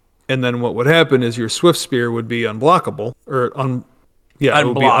then what would happen is your Swiftspear would be unblockable, or it would be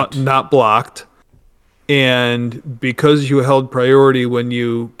Unblocked. not blocked. And because you held priority when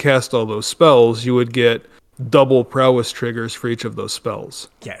you cast all those spells, you would get double prowess triggers for each of those spells.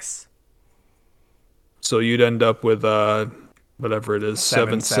 Yes. So you'd end up with whatever it is,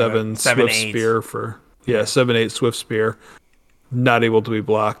 7/7 Swiftspear for 7/8 Swiftspear, not able to be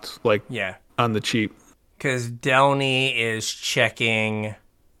blocked like Yeah. on the cheap. Because Delney is checking,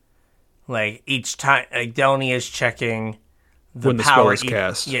 like, each time, like, Delney is checking the When the spell power is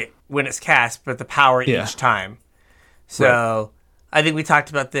cast. Yeah, when it's cast, but the power Yeah. each time. So I think we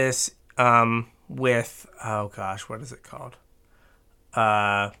talked about this with, oh gosh, what is it called?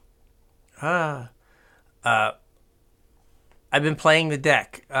 I've been playing the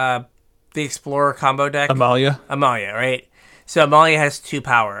deck, the Explorer combo deck. Amalia? Amalia, right? So Amalia has 2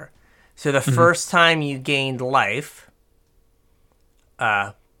 power. So the first time you gained life,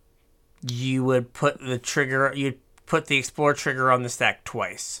 you would put you'd put the Explorer trigger on the stack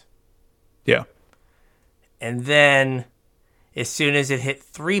twice. Yeah. And then as soon as it hit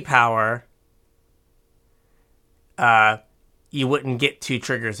 3 power, you wouldn't get 2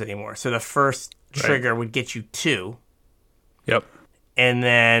 triggers anymore. So the first trigger would get you 2. Yep. And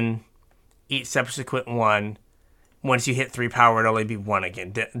then each subsequent one, once you hit 3 power, it'd only be 1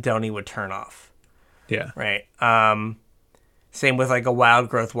 again. Delney would turn off. Yeah. Right. Same with like a Wild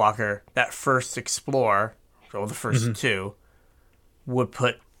Growth Walker. That first Explore, or the first 2, would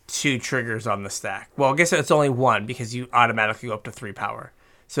put 2 triggers on the stack. Well, I guess it's only 1 because you automatically go up to 3 power.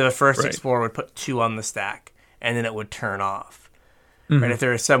 So the first Explorer would put 2 on the stack, and then it would turn off. Right. If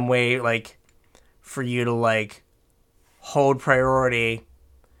there was some way like for you to like hold priority,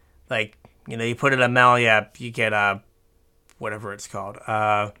 like, you know, you put it Amalia, you get whatever it's called,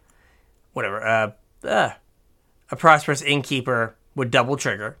 a Prosperous Innkeeper would double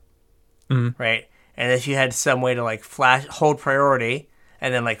trigger, right? And if you had some way to like hold priority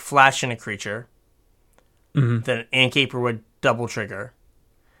and then like flash in a creature, then Innkeeper would double trigger,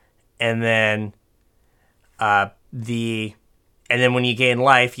 and then and then when you gain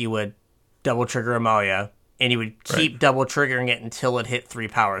life, you would double trigger Amalia. And you would keep double triggering it until it hit 3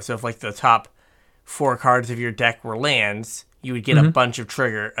 power. So if like the top 4 cards of your deck were lands, you would get a bunch of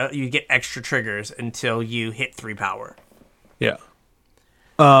you get extra triggers until you hit 3 power. Yeah.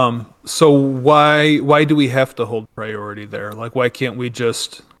 So why do we have to hold priority there? Like, why can't we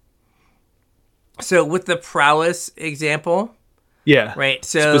just? So with the prowess example, Yeah. right?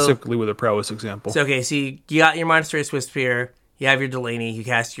 So Specifically with a prowess example. so you got your Monastery Swift Spear, you have your Delaney, you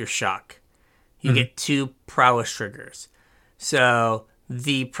cast your Shock. You get 2 prowess triggers. So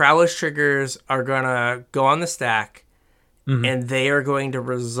the prowess triggers are going to go on the stack, and they are going to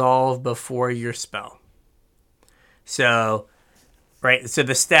resolve before your spell. So, right, so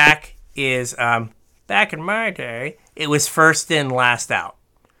the stack is, back in my day, it was first in, last out,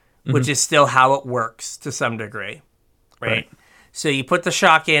 which is still how it works to some degree, right? So you put the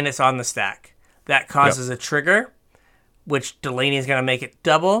Shock in, it's on the stack. That causes a trigger, which Delaney is going to make it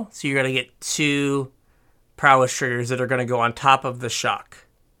double, so you're going to get 2 prowess triggers that are going to go on top of the Shock.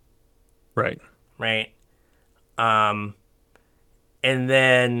 Right. Right? And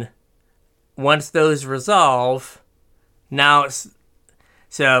then once those resolve, now it's...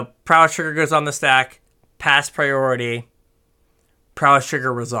 So, prowess trigger goes on the stack, pass priority, prowess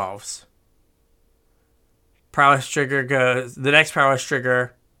trigger resolves. Prowess trigger goes... The next prowess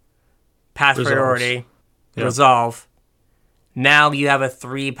trigger, pass priority, resolve. Now you have a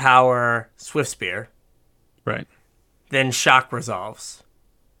 3-power Swift Spear. Right. Then Shock resolves.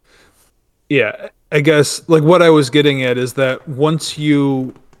 Yeah, I guess like what I was getting at is that once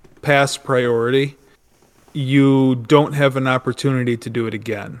you pass priority, you don't have an opportunity to do it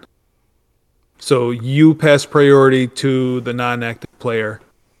again. So you pass priority to the non-active player,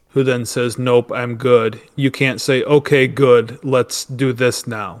 who then says, "Nope, I'm good." You can't say, "Okay, good, let's do this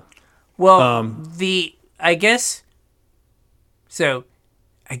now." Well, I guess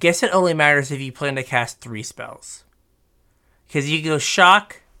it only matters if you plan to cast 3 spells. Because you go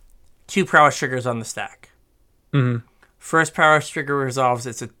Shock, 2 prowess triggers on the stack. Mm-hmm. First prowess trigger resolves,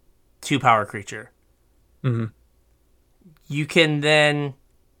 it's a 2-power creature. Mm-hmm. You can then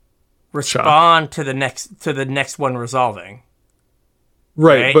respond to the next one resolving.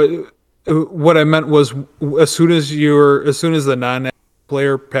 Right, but what I meant was as soon as the non-active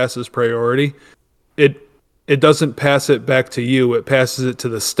player passes priority, it doesn't pass it back to you. It passes it to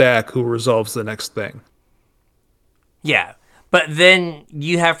the stack, who resolves the next thing. Yeah, but then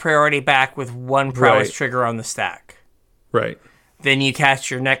you have priority back with 1 prowess trigger on the stack. Right. Then you cast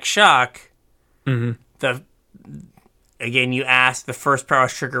your next Shock. Mm-hmm. Again, you ask, the first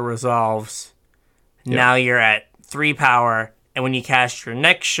prowess trigger resolves. Yep. Now you're at 3 power, and when you cast your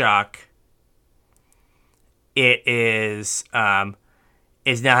next Shock, it now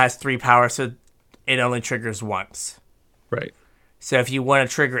has 3 power, so it only triggers once. Right. So if you want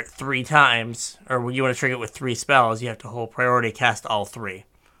to trigger it 3 times, or you want to trigger it with 3 spells, you have to hold priority, cast all 3.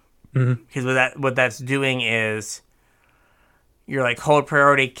 Mm-hmm. Because what that's doing is you're like, hold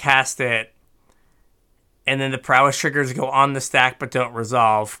priority, cast it, and then the prowess triggers go on the stack but don't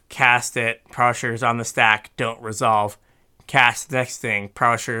resolve. Cast it, prowess triggers on the stack, don't resolve. Cast the next thing,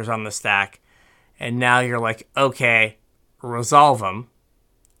 prowess triggers on the stack. And now you're like, okay, resolve them.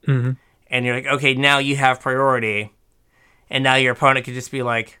 Mm-hmm. And you're like, okay, now you have priority. And now your opponent could just be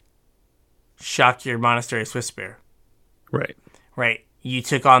like, Shock your Monastery Swift Spear. Right. Right. You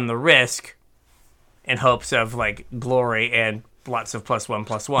took on the risk in hopes of like glory and lots of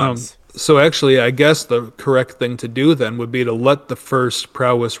 +1/+1s. So actually, I guess the correct thing to do then would be to let the first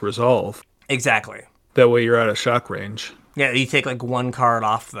prowess resolve. Exactly. That way you're out of shock range. Yeah, you take like 1 card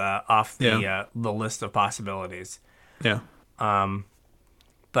off the list of possibilities. Yeah.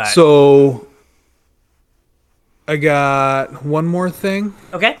 But so I got one more thing.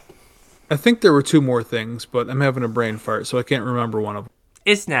 Okay. I think there were 2 more things, but I'm having a brain fart, so I can't remember one of them.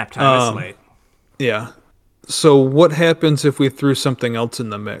 It's nap time. It's late. Yeah. So what happens if we threw something else in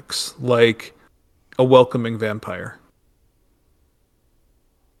the mix, like a welcoming vampire?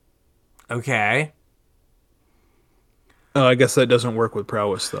 Okay. Oh, I guess that doesn't work with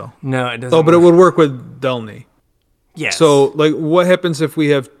prowess, though. No, it doesn't. Oh, but it would work with Delny. Yes. So, like, what happens if we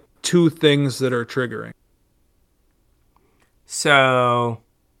have 2 things that are triggering? So,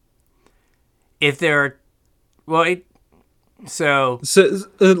 if there are... Well, so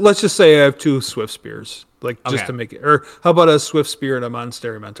let's just say I have 2 Swift Spears, like, just Okay. to make it... Or how about a Swift Spear and a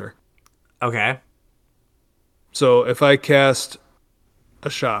Monastery Mentor? Okay. So, if I cast a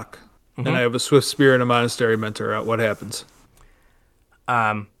Shock, Mm-hmm. and I have a Swift Spear and a Monastery Mentor out, what happens?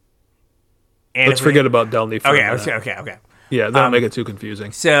 And Let's forget about Delny for a minute. Okay. Yeah, that'll make it too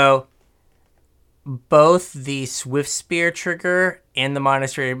confusing. So, both the Swift Spear trigger and the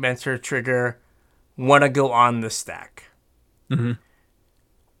Monastery Mentor trigger want to go on the stack.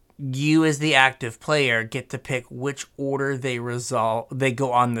 Mm-hmm. You, as the active player, get to pick which order they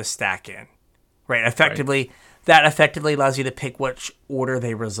go on the stack in. Right? Effectively, that effectively allows you to pick which order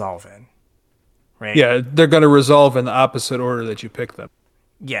they resolve in. Right? Yeah, they're going to resolve in the opposite order that you pick them.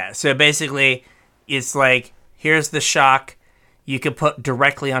 Yeah, so basically, it's like, here's the shock. You can put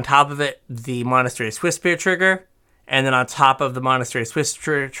directly on top of it the Monastery of Swiftspear trigger, and then on top of the Monastery of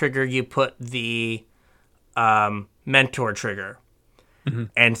Swiftspear trigger, you put the Mentor trigger. Mm-hmm.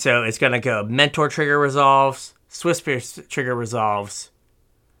 And so it's going to go Mentor trigger resolves, Swiftspear trigger resolves,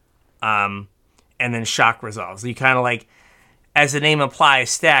 and then shock resolves. You kind of like, as the name implies,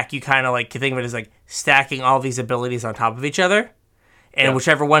 stack, you kind of like, you think of it as like stacking all these abilities on top of each other. And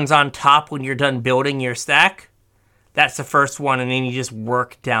whichever one's on top when you're done building your stack, that's the first one, and then you just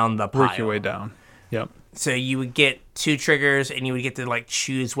work down the pile. Work your way down. Yep. So you would get 2 triggers, and you would get to like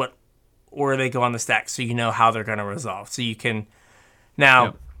choose what order they go on the stack, so you know how they're going to resolve. So you can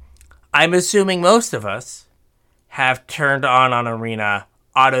now. I'm assuming most of us have turned on Arena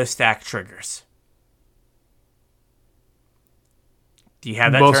auto stack triggers. Do you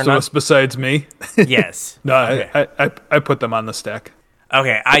have that most turned of on? us besides me? Yes. No, Okay. I put them on the stack.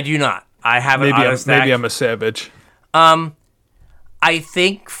 Okay, I do not. I have an auto stack. Maybe I'm a savage. I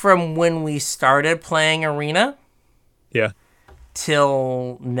think from when we started playing Arena Yeah.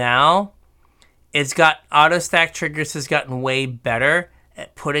 till now, it's got auto stack triggers has gotten way better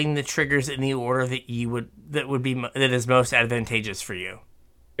at putting the triggers in the order that that is most advantageous for you.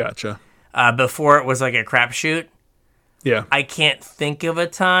 Gotcha. Before it was like a crapshoot. Yeah. I can't think of a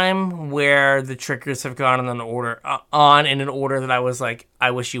time where the triggers have gone in an order that I was like, I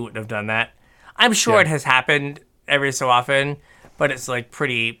wish you wouldn't have done that. I'm sure it has happened every so often, but it's like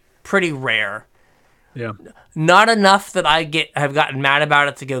pretty rare. Yeah. Not enough that have gotten mad about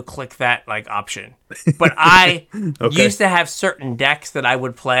it to go click that like option. But I used to have certain decks that I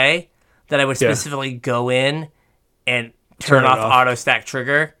would play that I would specifically go in and turn off auto stack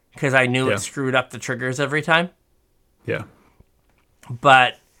trigger because I knew it screwed up the triggers every time. Yeah.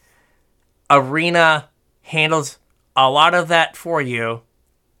 But Arena handles a lot of that for you,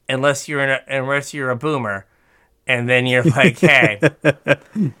 unless you're a boomer, and then you're like, hey,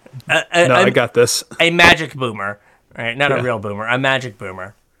 I got this. A magic boomer, right? Not a real boomer, a magic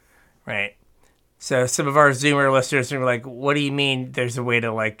boomer, right? So some of our Zoomer listeners are like, what do you mean? There's a way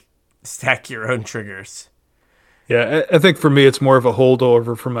to like stack your own triggers? Yeah, I think for me it's more of a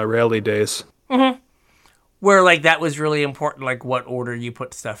holdover from my rally days. Mm-hmm. Where, like, that was really important, like, what order you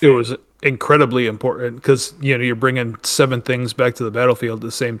put stuff in. It was incredibly important because, you're bringing 7 things back to the battlefield at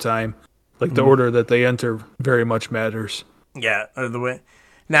the same time. Like, the order that they enter very much matters. Yeah.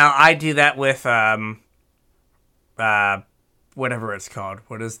 Now, I do that with, whatever it's called.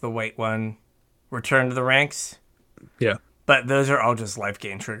 What is the white one? Return to the Ranks? Yeah. But those are all just life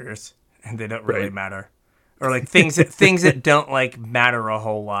gain triggers, and they don't really matter. Or, like, things that don't, like, matter a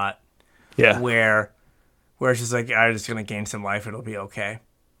whole lot. Yeah. Where it's just like, I'm just going to gain some life, it'll be okay.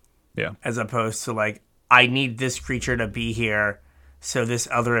 Yeah. As opposed to, like, I need this creature to be here so this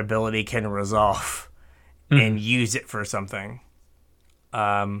other ability can resolve and use it for something.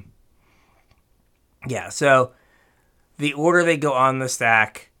 Yeah, so the order they go on the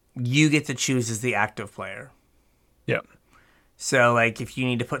stack, you get to choose as the active player. Yeah. So, like, if you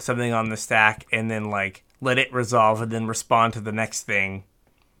need to put something on the stack and then, like, let it resolve and then respond to the next thing,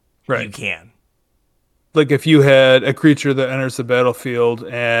 you can. Like if you had a creature that enters the battlefield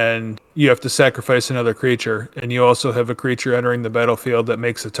and you have to sacrifice another creature, and you also have a creature entering the battlefield that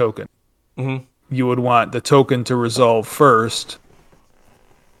makes a token, you would want the token to resolve first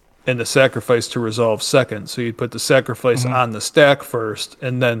and the sacrifice to resolve second. So you'd put the sacrifice on the stack first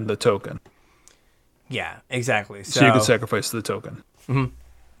and then the token. Yeah, exactly. So you could sacrifice the token.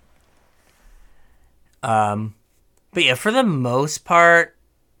 But yeah, for the most part,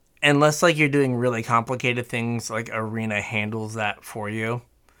 unless like you're doing really complicated things, like Arena handles that for you,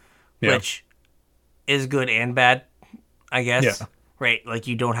 which is good and bad, I guess. Yeah. Right? Like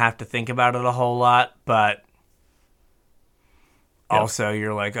you don't have to think about it a whole lot, but also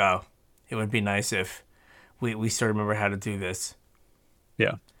you're like, oh, it would be nice if we still remember how to do this.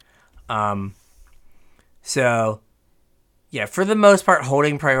 Yeah. So yeah, for the most part,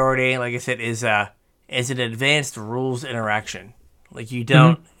 holding priority, like I said, is an advanced rules interaction. Like you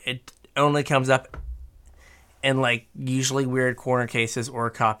don't. It only comes up in like usually weird corner cases or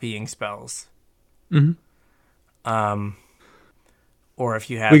copying spells. Or if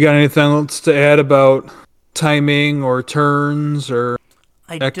you have. We got anything else to add about timing or turns or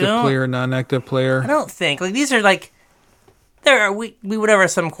active player, non-active player? I don't think like these are like we would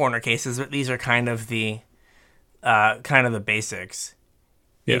have some corner cases, but these are kind of the basics.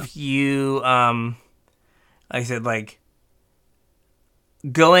 Yeah. If you like I said, like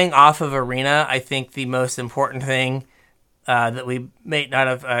going off of Arena, I think the most important thing that we may not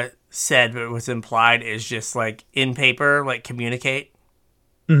have said, but was implied, is just like in paper, like communicate,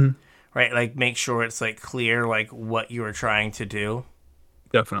 right? Like make sure it's like clear, like what you are trying to do.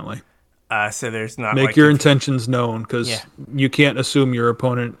 Definitely. So there's not Make like your intentions known, because you can't assume your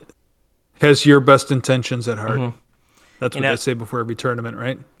opponent has your best intentions at heart. That's what they say before every tournament,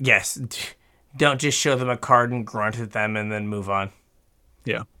 right? Yes. Don't just show them a card and grunt at them and then move on.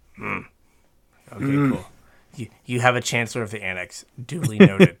 Yeah. Okay, cool. You have a Chancellor of the Annex. Duly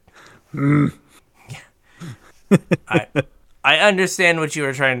noted. I understand what you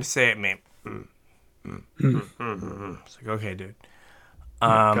were trying to say at me. It's like, okay, dude.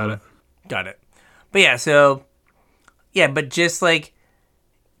 Got it. But but just like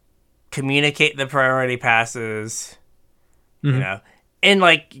communicate the priority passes, you know, and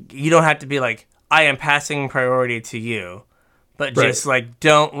like you don't have to be like, I am passing priority to you, but just like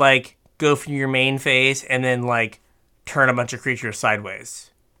don't like go from your main phase and then like turn a bunch of creatures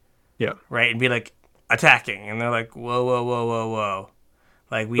sideways. Yeah. Right? And be like attacking. And they're like, whoa, whoa, whoa, whoa, whoa.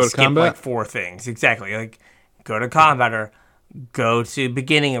 Like we skip like 4 things. Exactly. Like go to combat or go to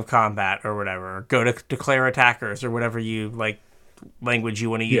beginning of combat or whatever. Or go to declare attackers or whatever you like language you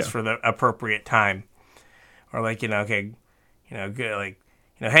want to use for the appropriate time. Or like, okay, good, like,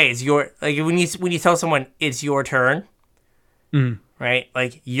 hey, it's your, like when you tell someone it's your turn, right?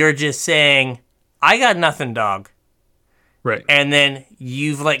 Like you're just saying, I got nothing, dog. Right. And then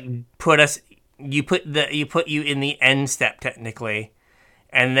you've like put you in the end step technically,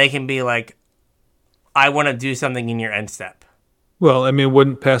 and they can be like, I want to do something in your end step. Well, I mean,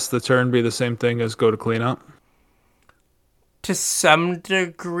 wouldn't pass the turn be the same thing as go to cleanup? To some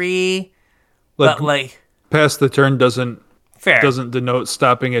degree, but like pass the turn doesn't denote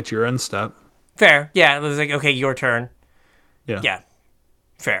stopping at your end step. Fair. Yeah, it was like, okay, your turn. Yeah. Yeah.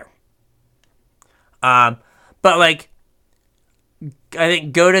 Fair. But like I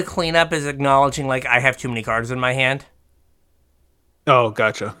think go to cleanup is acknowledging like I have too many cards in my hand. Oh,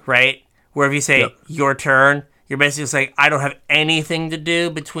 gotcha. Right? Where if you say your turn, you're basically just like, I don't have anything to do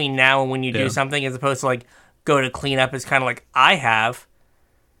between now and when you do something, as opposed to like go to cleanup is kind of like, I have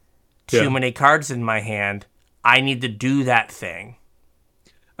too many cards in my hand. I need to do that thing.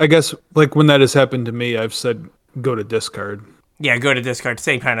 I guess like when that has happened to me, I've said go to discard. Yeah, go to discard,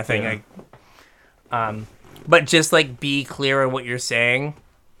 same kind of thing. Like, but just like be clear on what you're saying,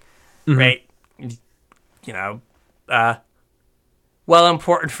 right? Well,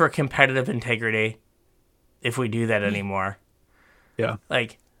 important for competitive integrity if we do that anymore. Yeah.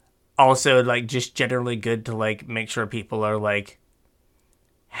 Like, also like just generally good to like make sure people are like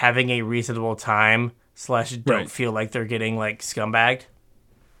having a reasonable time / don't feel like they're getting like scumbagged.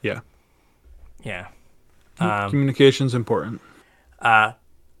 Yeah. Yeah. Communication's important.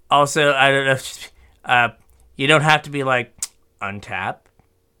 Also, I don't know if you don't have to be like untap,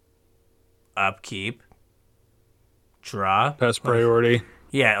 upkeep, draw, pass priority.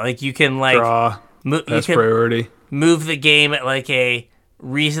 Yeah, like you can like draw, pass priority. Move the game at like a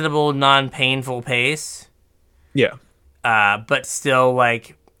reasonable, non-painful pace. Yeah. But still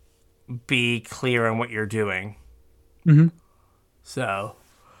like be clear on what you're doing. So,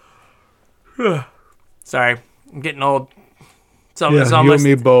 sorry, I'm getting old. It's almost, you and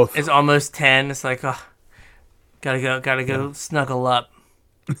me both. It's almost 10. It's like, oh, gotta go snuggle up,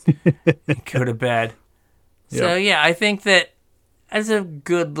 and go to bed. So I think that as a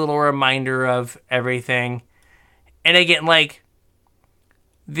good little reminder of everything, and again, like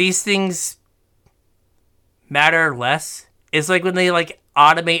these things matter less. It's like when they like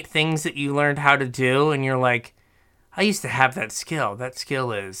automate things that you learned how to do, and you're like, I used to have that skill. That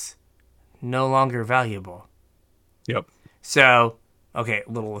skill is no longer valuable. Yep. So, okay,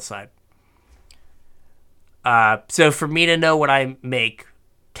 little aside. So for me to know what I make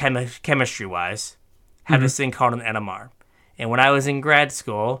chemistry-wise, I have this thing called an NMR. And when I was in grad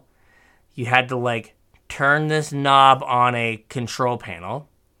school, you had to like turn this knob on a control panel,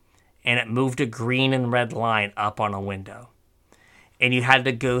 and it moved a green and red line up on a window. And you had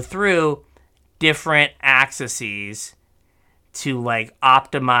to go through different axes to like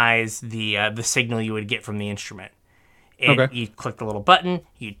optimize the signal you would get from the instrument. And you click the little button,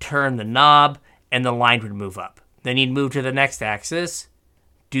 you turn the knob, and the line would move up. Then you'd move to the next axis,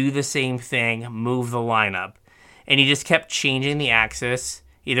 do the same thing, move the line up. And you just kept changing the axis.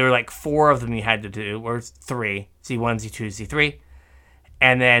 Either like 4 of them you had to do, or 3, Z1, Z2, Z3.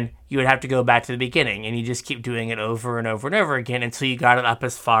 And then you would have to go back to the beginning, and you just keep doing it over and over and over again until you got it up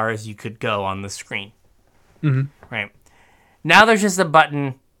as far as you could go on the screen. Right. Now there's just a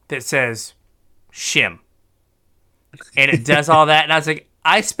button that says shim. And it does all that, and I was like,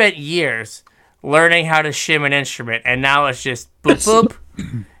 I spent years learning how to shim an instrument, and now it's just boop boop,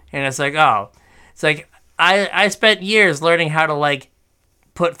 and it's like, oh, it's like I spent years learning how to like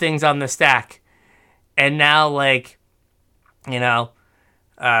put things on the stack, and now like,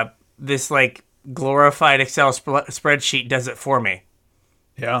 this like glorified Excel spreadsheet does it for me.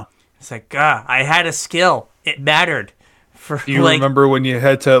 Yeah. It's like, I had a skill. It mattered. Do you remember when you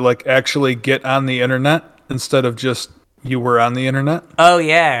had to like actually get on the internet instead of just you were on the internet? Oh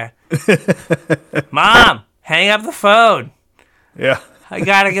yeah. Mom, hang up the phone. Yeah. I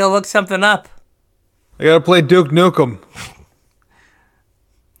gotta go look something up. I gotta play Duke Nukem.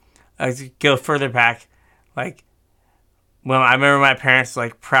 I go further back. Like, well, I remember my parents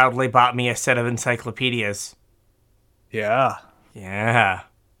like proudly bought me a set of encyclopedias. Yeah. Yeah.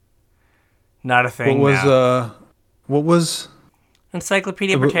 Not a thing now. What was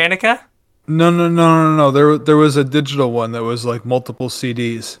Encyclopedia Britannica? No. There was a digital one that was like multiple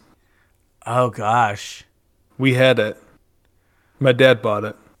CDs. Oh gosh. We had it. My dad bought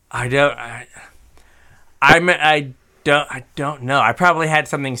it. I don't know. I probably had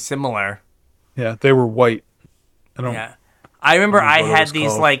something similar. Yeah, they were white. I remember I had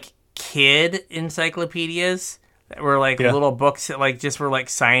these called. like kid encyclopedias that were like little books that like just were like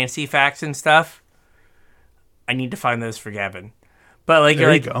sciencey facts and stuff. I need to find those for Gavin. But like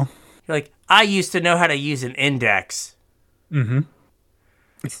You're like, I used to know how to use an index. Mm-hmm.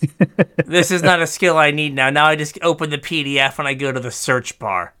 This is not a skill I need now. Now I just open the PDF and I go to the search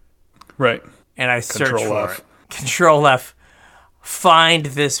bar. Right. And I search Control for F. it. Control F. Find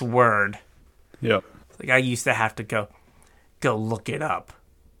this word. Yep. Like I used to have to go look it up.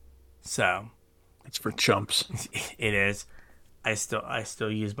 So it's for chumps. It is. I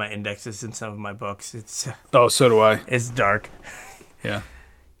still use my indexes in some of my books. It's so do I. It's dark. Yeah.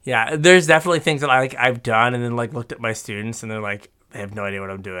 Yeah, there's definitely things that I've done and then like looked at my students and they're like, they have no idea what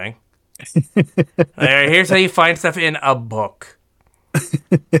I'm doing. Here's how you find stuff in a book.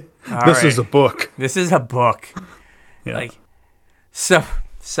 This is a book. This is a book. Yeah. Like, so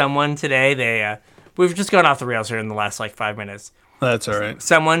someone today, we've just gone off the rails here in the last like 5 minutes. That's all right.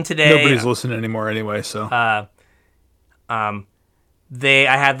 Someone today. Nobody's listening anymore anyway, so. I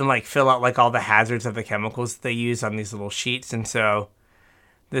had them like fill out like all the hazards of the chemicals that they use on these little sheets, and so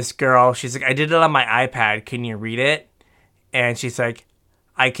this girl, she's like, I did it on my iPad. Can you read it? And she's like,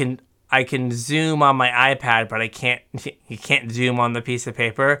 I can zoom on my iPad, but you can't zoom on the piece of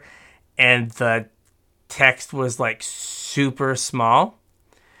paper. And the text was like super small.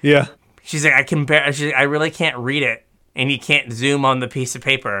 Yeah. She's like, I really can't read it. And you can't zoom on the piece of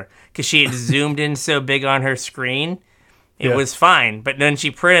paper because she had zoomed in so big on her screen. It was fine. But then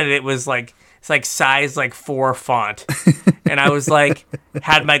she printed it was like, it's like size like 4 font. And I was like,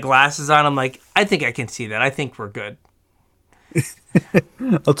 had my glasses on. I'm like, I think I can see that. I think we're good.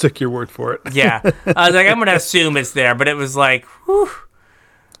 I'll take your word for it. Yeah. I was like, I'm going to assume it's there. But it was like, whew.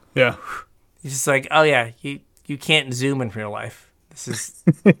 Yeah. It's just like, oh yeah, you can't zoom in real life. This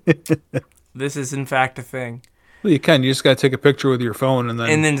is in fact a thing. Well, you can. You just got to take a picture with your phone and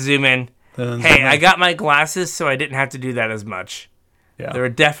then zoom in. I got my glasses, so I didn't have to do that as much. Yeah. There are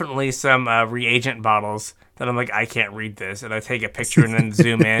definitely some reagent bottles that I'm like, I can't read this, and I take a picture and then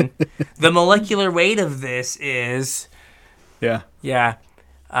zoom in. The molecular weight of this is... Yeah.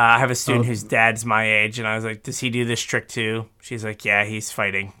 I have a student whose dad's my age, and I was like, does he do this trick too? She's like, yeah, he's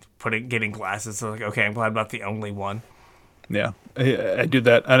fighting, getting glasses. So I'm like, okay, I'm glad I'm not the only one. Yeah. I do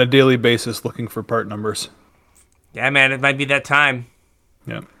that on a daily basis looking for part numbers. Yeah, man, it might be that time.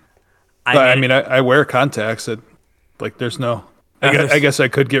 Yeah. I wear contacts. Like, there's no... I guess I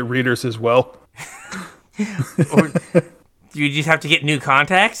could get readers as well. Or you just have to get new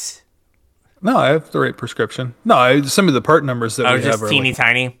contacts? No, I have the right prescription. No, some of the part numbers that we have are teeny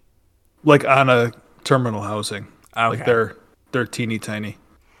tiny? Like on a terminal housing. Okay. Like they're teeny tiny.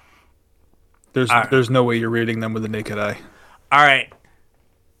 There's no way you're reading them with the naked eye. All right.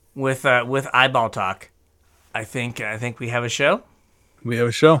 With eyeball talk, I think we have a show. We have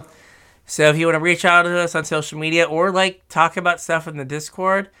a show. So if you want to reach out to us on social media or like talk about stuff in the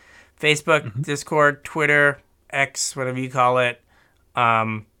Discord, Facebook, Discord, Twitter, X, whatever you call it,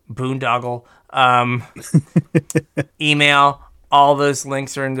 boondoggle, email, all those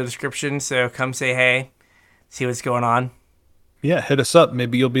links are in the description. So come say hey, see what's going on. Yeah, hit us up.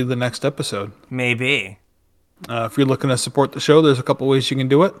 Maybe you'll be the next episode. Maybe. If you're looking to support the show, there's a couple ways you can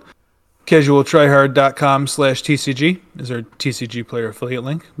do it. CasualTryhard.com/TCG is our TCG player affiliate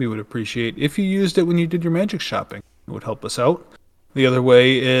link. We would appreciate if you used it when you did your Magic shopping. It would help us out. The other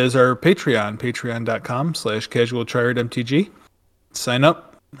way is our Patreon, patreon.com/CasualTryhardMTG. Sign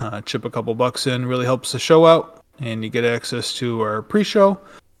up, chip a couple bucks in, really helps the show out, and you get access to our pre-show,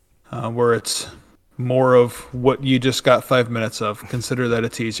 where it's more of what you just got 5 minutes of. Consider that a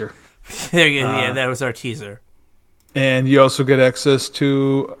teaser. There you go. Yeah, that was our teaser. And you also get access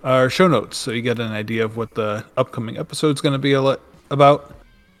to our show notes, so you get an idea of what the upcoming episode is going to be about.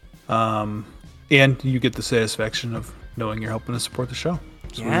 And you get the satisfaction of knowing you're helping to support the show.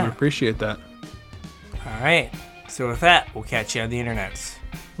 So we would appreciate that. All right. So with that, we'll catch you on the internets.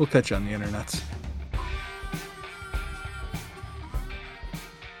 We'll catch you on the internets.